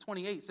 27 and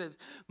 28 says,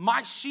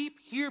 my sheep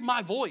hear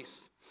my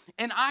voice,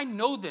 and I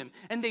know them,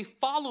 and they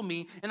follow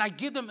me, and I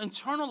give them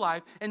eternal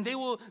life, and they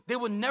will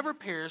never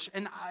perish,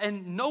 and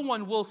no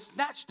one will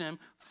snatch them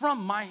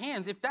from my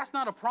hands. If that's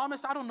not a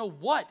promise, I don't know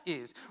what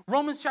is.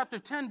 Romans chapter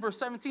 10, verse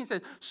 17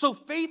 says, so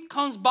faith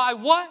comes by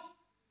what?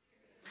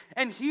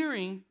 And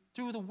hearing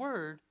through the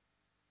word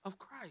of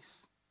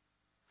Christ.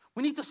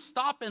 We need to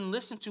stop and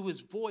listen to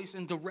his voice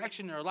and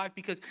direction in our life,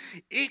 because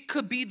it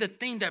could be the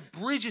thing that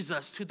bridges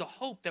us to the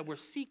hope that we're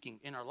seeking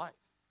in our life.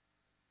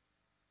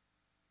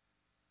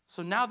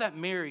 So now that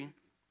Mary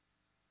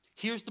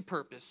hears the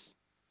purpose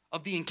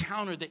of the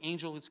encounter the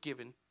angel is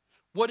given,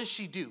 what does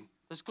she do?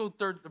 Let's go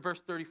verse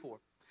 34.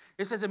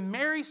 It says, and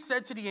Mary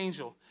said to the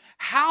angel,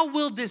 how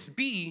will this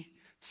be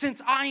since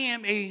I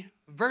am a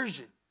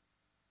virgin?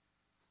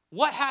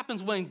 What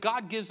happens when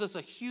God gives us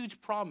a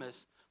huge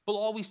promise, but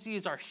all we see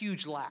is our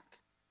huge lack?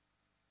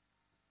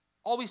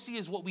 All we see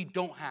is what we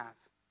don't have.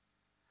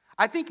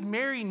 I think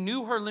Mary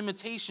knew her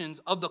limitations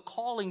of the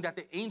calling that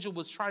the angel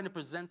was trying to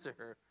present to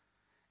her.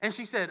 And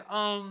she said,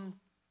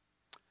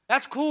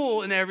 that's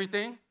cool and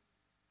everything,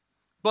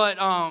 but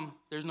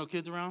there's no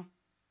kids around.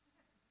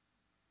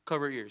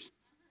 Cover your ears.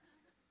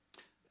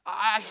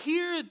 I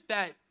hear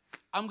that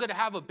I'm going to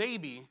have a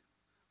baby,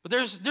 but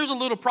there's a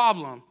little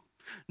problem.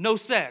 No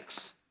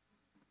sex.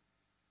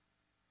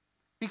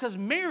 Because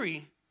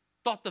Mary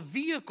thought the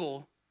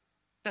vehicle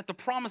that the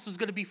promise was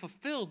going to be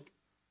fulfilled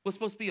was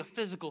supposed to be a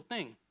physical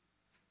thing.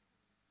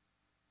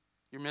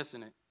 You're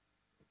missing it.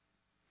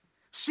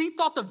 She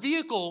thought the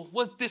vehicle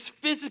was this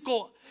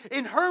physical.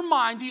 In her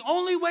mind, the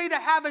only way to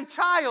have a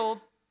child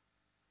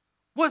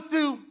was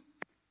to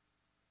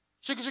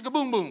shika shika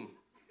boom boom.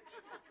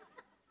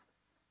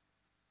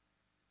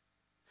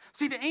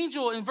 See, the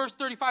angel in verse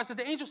 35 said,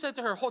 the angel said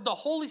to her, the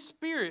Holy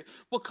Spirit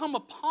will come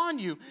upon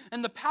you,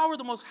 and the power of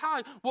the Most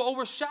High will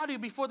overshadow you.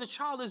 Before the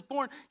child is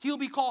born, he'll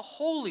be called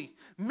holy.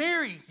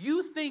 Mary,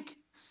 you think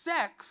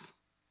sex,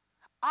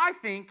 I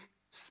think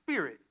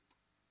spirit.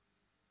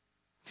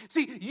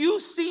 See, you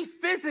see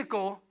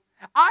physical,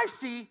 I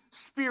see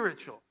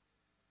spiritual.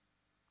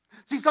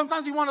 See,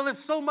 sometimes we want to live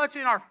so much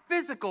in our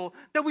physical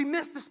that we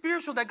miss the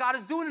spiritual that God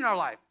is doing in our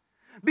life,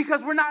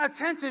 because we're not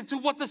attentive to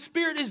what the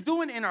Spirit is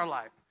doing in our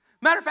life.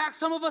 Matter of fact,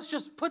 some of us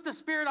just put the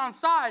Spirit on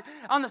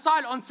the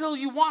side until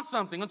you want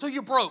something, until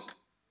you're broke.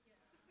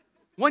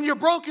 When you're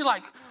broke, you're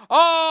like,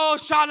 oh,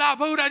 shala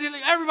Buddha,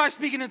 everybody's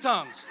speaking in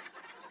tongues.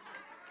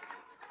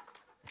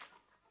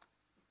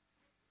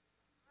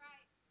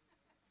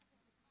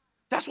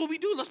 That's what we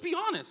do. Let's be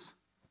honest.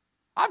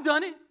 I've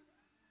done it.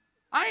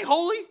 I ain't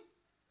holy.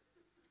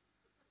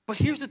 But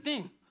here's the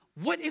thing.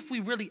 What if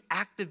we really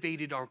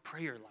activated our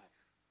prayer life?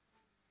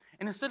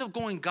 And instead of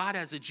going God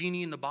as a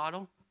genie in the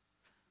bottle,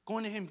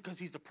 going to him because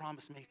he's the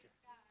promise maker.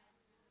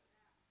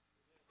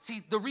 See,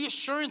 the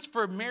reassurance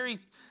for Mary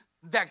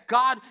that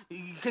God,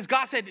 because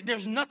God said,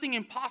 there's nothing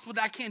impossible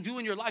that I can't do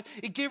in your life.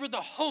 It gave her the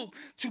hope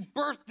to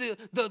birth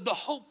the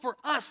hope for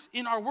us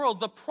in our world.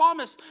 The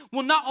promise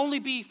will not only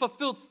be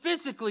fulfilled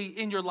physically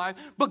in your life,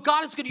 but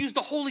God is going to use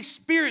the Holy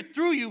Spirit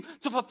through you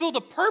to fulfill the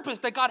purpose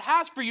that God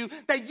has for you,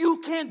 that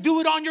you can't do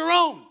it on your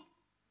own.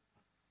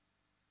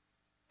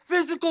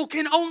 Physical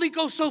can only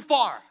go so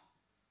far.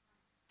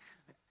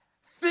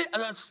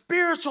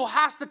 Spiritual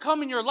has to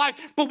come in your life,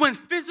 but when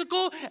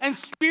physical and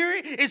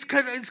spirit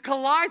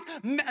collides,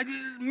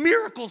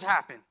 miracles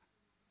happen.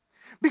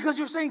 Because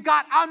you're saying,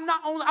 God,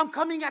 I'm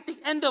coming at the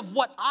end of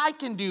what I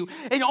can do,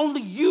 and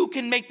only you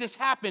can make this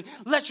happen.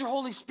 Let your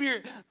Holy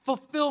Spirit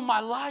fulfill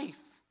my life.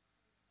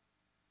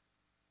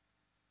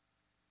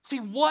 See,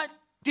 what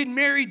did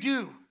Mary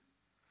do?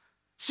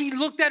 She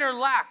looked at her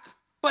lack,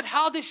 but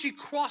how did she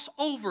cross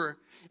over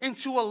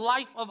into a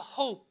life of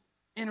hope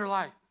in her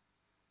life?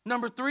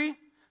 Number 3,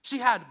 she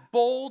had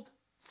bold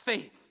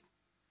faith.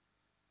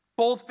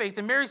 Bold faith.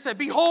 And Mary said,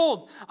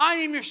 behold, I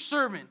am your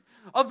servant.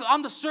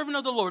 I'm the servant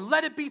of the Lord.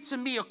 Let it be to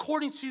me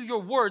according to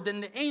your word. Then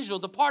the angel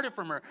departed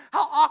from her.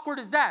 How awkward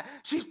is that?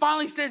 She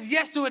finally says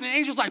yes to it, and the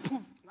angel's like,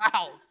 poof,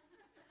 out.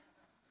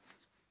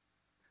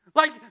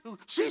 Like,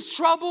 she's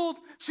troubled.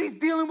 She's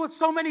dealing with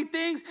so many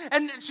things.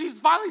 And she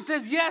finally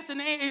says yes. And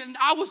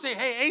I would say,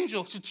 hey,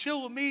 angel, should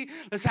chill with me.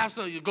 Let's have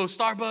some, go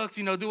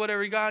Starbucks, do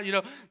whatever you got.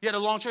 You had a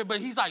long trip. But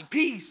he's like,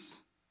 peace.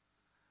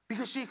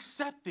 Because she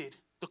accepted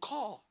the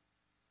call.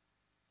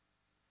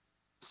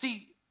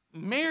 See,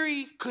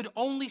 Mary could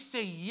only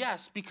say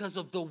yes because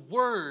of the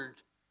word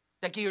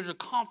that gave her the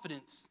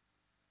confidence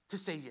to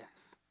say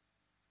yes.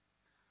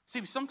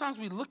 See, sometimes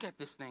we look at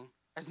this thing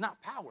as not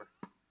power.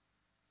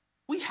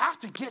 We have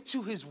to get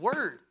to his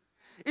word.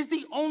 It's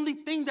the only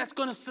thing that's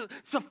going to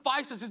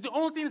suffice us. It's the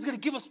only thing that's going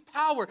to give us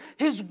power.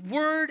 His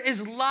word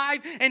is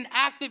live and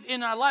active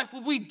in our life.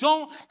 If we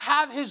don't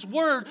have his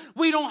word,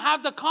 we don't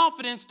have the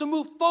confidence to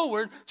move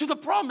forward to the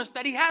promise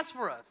that he has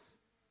for us.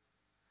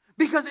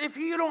 Because if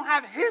you don't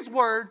have his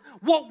word,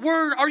 what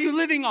word are you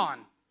living on?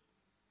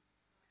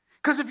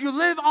 Because if you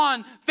live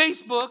on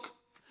Facebook,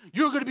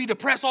 you're going to be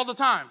depressed all the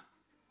time.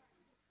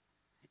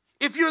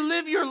 If you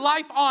live your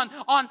life on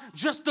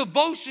just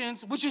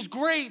devotions, which is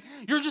great,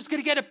 you're just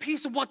going to get a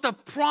piece of what the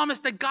promise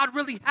that God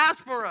really has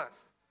for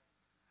us.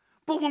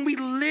 But when we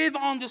live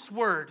on this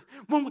word,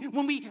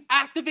 when we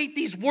activate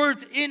these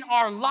words in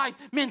our life,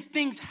 man,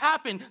 things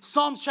happen.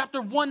 Psalms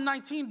chapter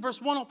 119,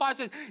 verse 105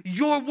 says,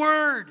 your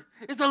word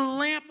is a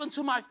lamp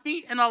unto my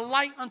feet and a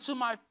light unto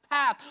my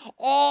path.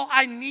 All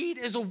I need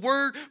is a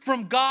word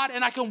from God,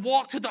 and I can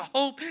walk to the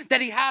hope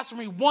that he has for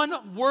me.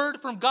 One word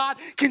from God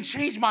can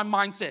change my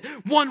mindset.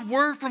 One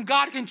word from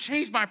God can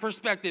change my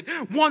perspective.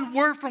 One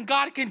word from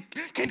God can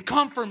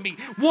comfort me.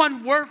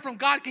 One word from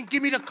God can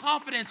give me the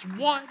confidence.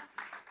 One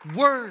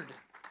word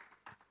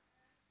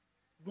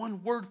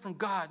from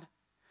God.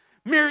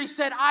 Mary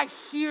said, I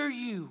hear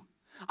you.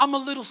 I'm a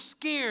little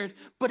scared,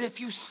 but if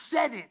you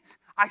said it,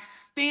 I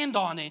stand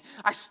on it.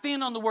 I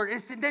stand on the word.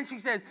 And then she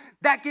says,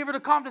 that gave her the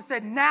confidence,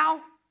 said,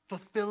 now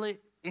fulfill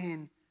it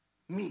in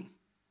me.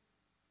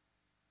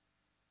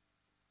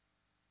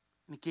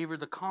 And it gave her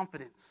the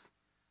confidence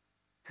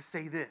to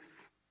say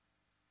this.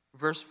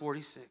 Verse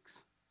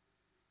 46.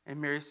 And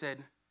Mary said,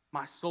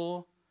 my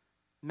soul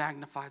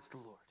magnifies the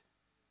Lord,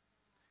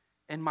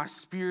 and my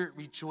spirit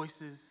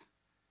rejoices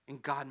in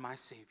God my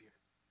Savior.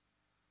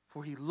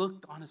 For he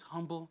looked on his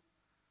humble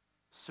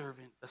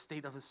servant,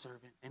 estate of his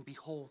servant, and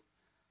behold,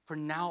 for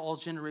now all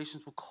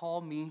generations will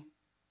call me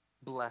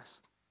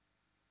blessed.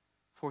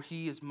 For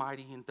he is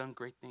mighty and done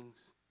great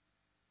things.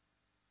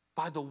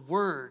 By the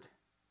word,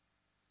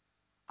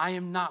 I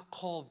am not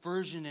called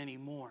virgin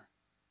anymore.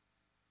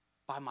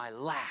 By my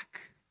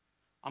lack,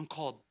 I'm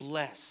called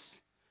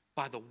blessed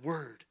by the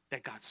word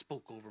that God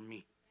spoke over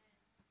me.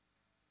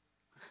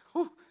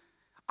 Whew.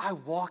 I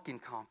walk in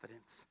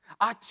confidence.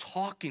 I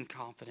talk in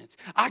confidence.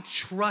 I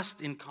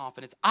trust in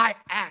confidence. I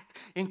act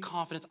in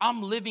confidence.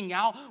 I'm living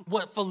out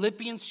what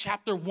Philippians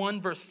chapter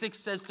 1 verse 6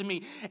 says to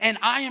me. And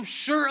I am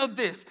sure of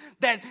this,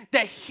 that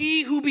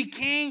he who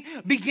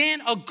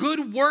began a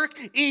good work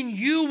in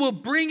you will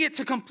bring it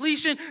to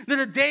completion to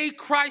the day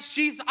Christ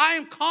Jesus. I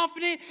am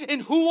confident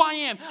in who I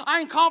am. I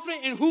am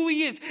confident in who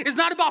he is. It's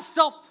not about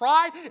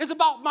self-pride. It's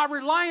about my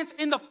reliance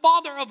in the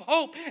Father of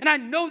hope. And I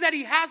know that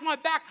he has my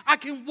back. I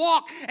can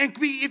walk and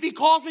be. If he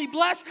calls me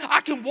blessed, I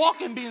can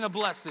walk and be in a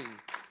blessing.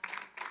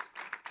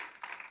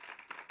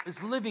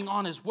 It's living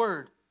on his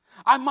word.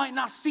 I might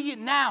not see it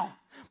now,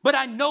 but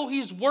I know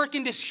he's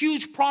working this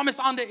huge promise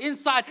on the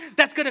inside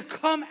that's going to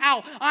come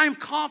out. I'm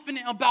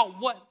confident about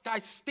what I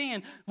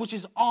stand, which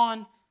is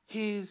on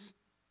his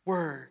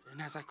word.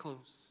 And as I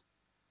close,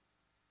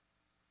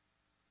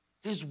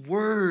 his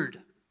word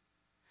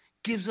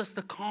gives us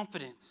the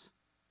confidence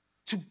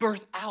to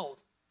birth out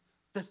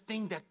the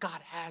thing that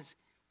God has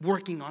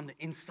working on the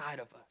inside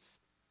of us.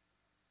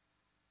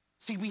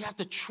 See, we have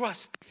to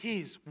trust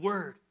his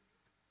word.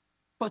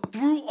 But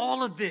through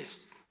all of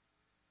this,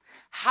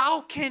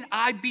 how can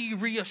I be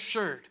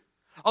reassured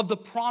of the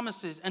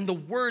promises and the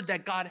word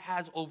that God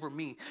has over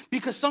me?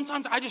 Because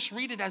sometimes I just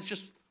read it as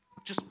just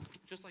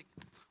like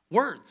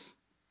words.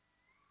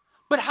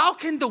 But how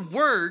can the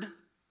word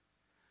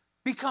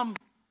become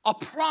a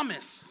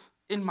promise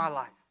in my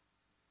life?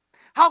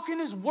 How can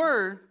his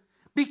word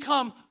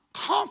become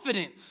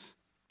confidence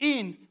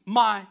in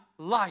my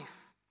life?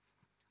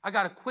 I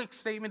got a quick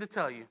statement to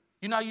tell you.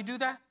 You know how you do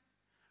that?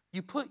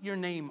 You put your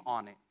name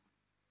on it.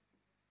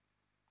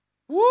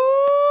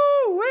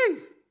 Woo-wee!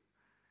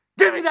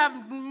 Give me that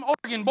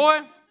organ,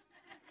 boy.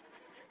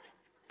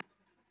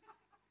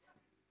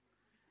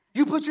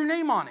 You put your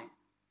name on it.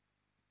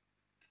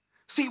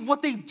 See,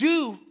 what they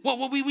do,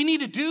 what we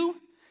need to do,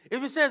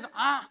 if it says,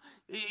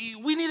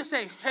 we need to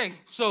say, hey,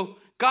 so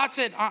God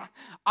said,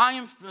 I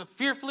am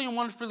fearfully and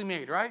wonderfully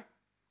made, right?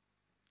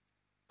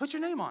 Put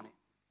your name on it.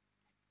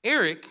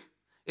 Eric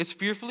is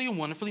fearfully and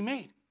wonderfully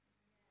made.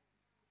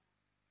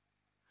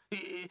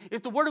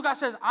 If the word of God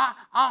says,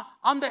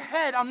 I'm the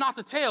head, I'm not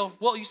the tail,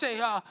 well, you say,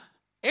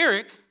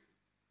 Eric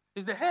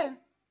is the head,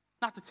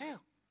 not the tail.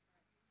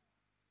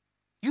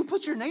 You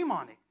put your name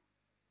on it.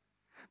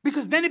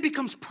 Because then it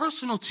becomes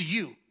personal to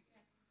you.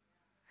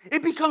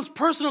 It becomes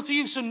personal to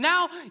you. So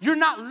now you're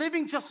not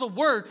living just a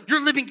word.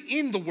 You're living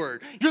in the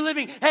word. You're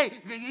living, hey,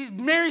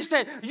 Mary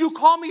said, you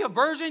call me a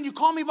virgin, you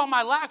call me by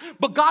my lack,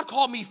 but God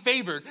called me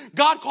favored.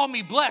 God called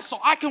me blessed. So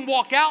I can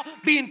walk out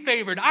being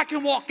favored. I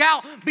can walk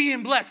out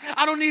being blessed.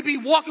 I don't need to be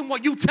walking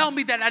what you tell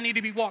me that I need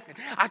to be walking.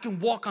 I can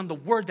walk on the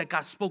word that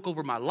God spoke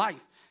over my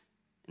life.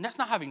 And that's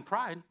not having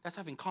pride. That's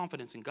having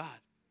confidence in God.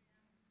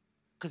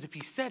 Because if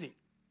he said it,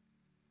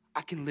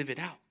 I can live it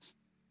out.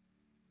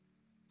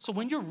 So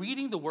when you're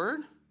reading the word,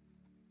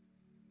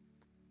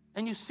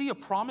 and you see a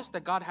promise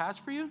that God has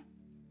for you,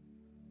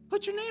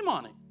 put your name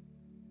on it.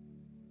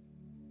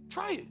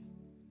 Try it.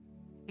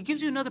 It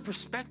gives you another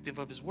perspective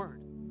of his word.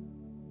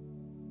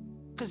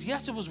 Because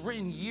yes, it was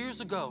written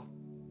years ago,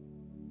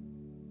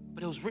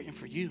 but it was written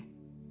for you.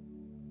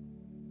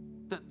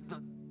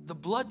 The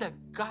blood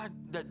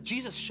that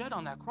Jesus shed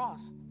on that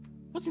cross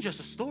wasn't just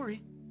a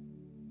story.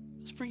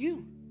 It's for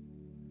you.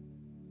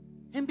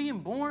 Him being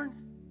born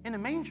in a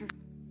manger,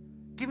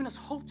 giving us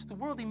hope to the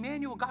world,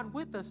 Emmanuel, God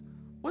with us,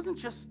 wasn't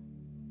just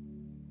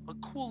a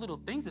cool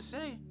little thing to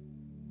say.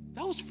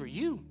 That was for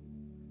you.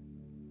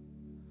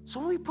 So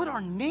when we put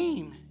our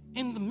name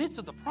in the midst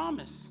of the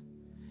promise,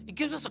 it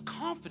gives us a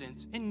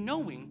confidence in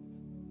knowing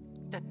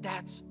that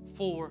that's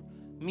for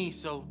me.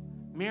 So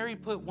Mary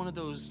put one of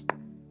those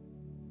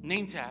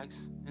name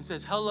tags and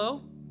says,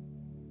 hello,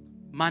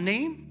 my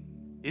name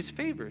is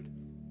favored.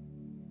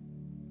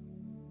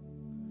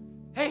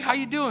 Hey, how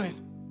you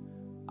doing?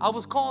 I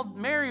was called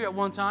Mary at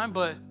one time,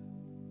 but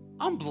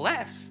I'm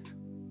blessed.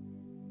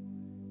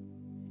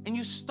 And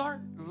you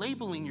start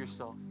labeling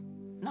yourself,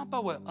 not by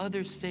what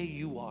others say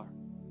you are,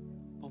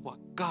 but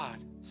what God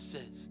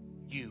says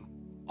you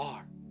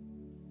are.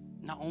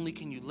 Not only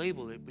can you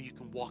label it, but you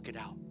can walk it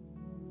out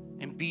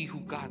and be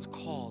who God's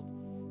called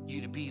you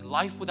to be.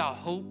 Life without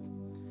hope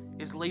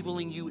is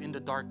labeling you in the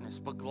darkness,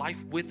 but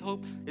life with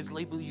hope is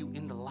labeling you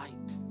in the light.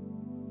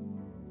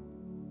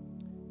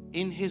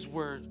 In his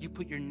word, you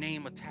put your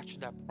name attached to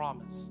that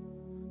promise,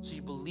 so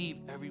you believe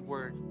every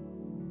word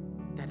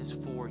that is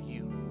for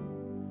you.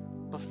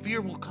 But fear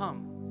will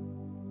come.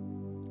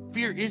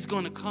 Fear is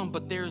going to come,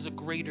 but there is a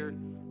greater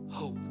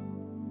hope.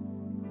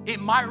 It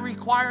might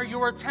require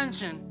your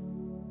attention,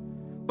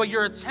 but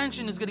your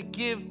attention is going to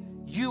give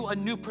you a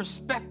new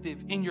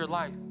perspective in your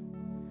life.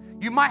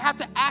 You might have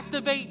to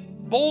activate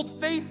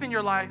bold faith in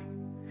your life.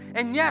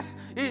 And yes,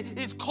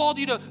 it's called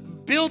you to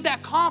build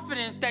that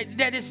confidence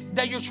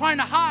that you're trying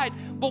to hide.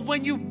 But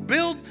when you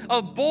build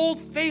a bold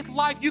faith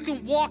life, you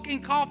can walk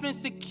in confidence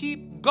to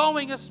keep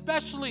going,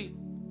 especially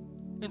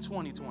in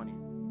 2020.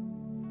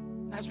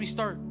 As we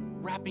start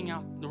wrapping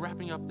up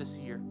this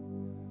year,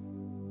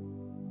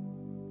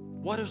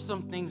 what are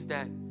some things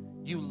that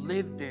you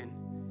lived in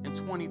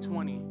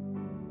 2020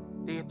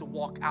 that you have to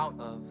walk out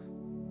of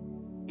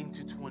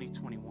into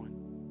 2021?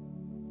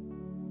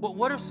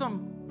 What are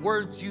some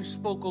words you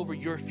spoke over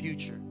your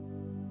future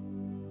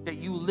that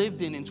you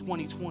lived in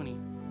 2020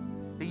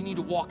 that you need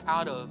to walk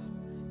out of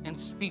and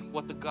speak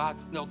what God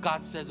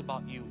says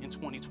about you in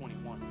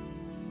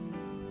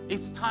 2021?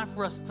 It's time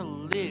for us to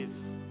live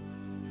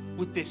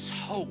with this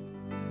hope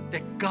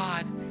that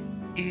God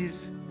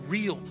is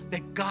real,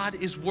 that God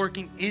is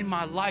working in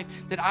my life,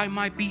 that I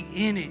might be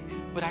in it,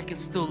 but I can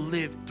still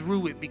live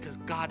through it because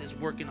God is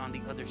working on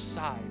the other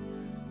side,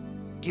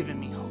 giving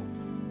me hope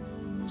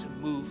to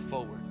move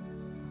forward.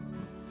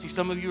 See,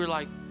 some of you are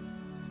like,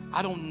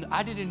 I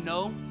didn't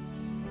know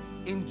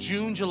in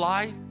June,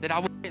 July that I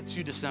would get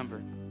to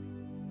December.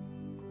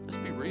 Let's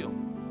be real.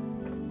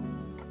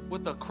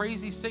 With the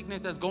crazy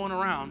sickness that's going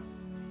around,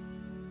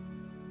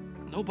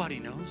 nobody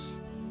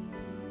knows.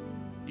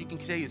 You can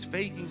say it's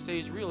fake, you can say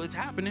it's real, it's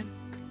happening.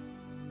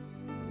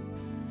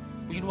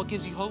 But you know what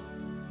gives you hope?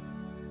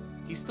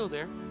 He's still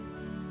there.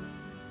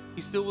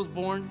 He still was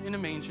born in a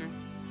manger.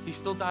 He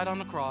still died on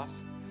the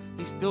cross.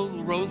 He still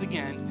rose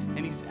again,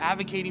 and he's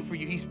advocating for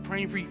you. He's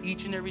praying for you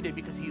each and every day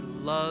because he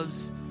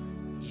loves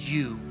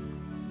you.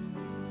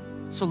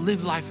 So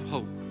live life of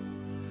hope.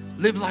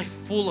 Live life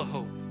full of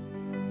hope.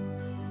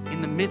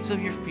 In the midst of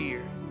your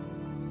fear,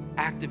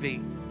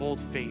 activate bold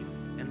faith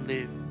and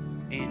live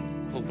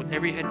in hope. With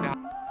every head bowed.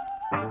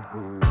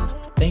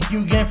 Thank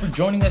you again for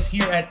joining us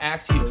here at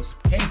Axios.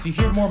 Hey, to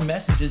hear more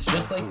messages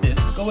just like this,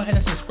 go ahead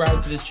and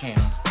subscribe to this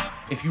channel.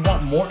 If you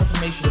want more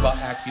information about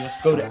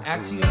Axios, go to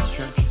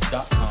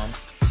axioschurch.com.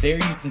 There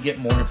you can get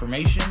more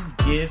information,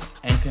 give,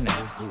 and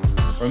connect.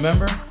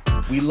 Remember,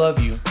 we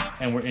love you,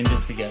 and we're in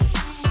this together.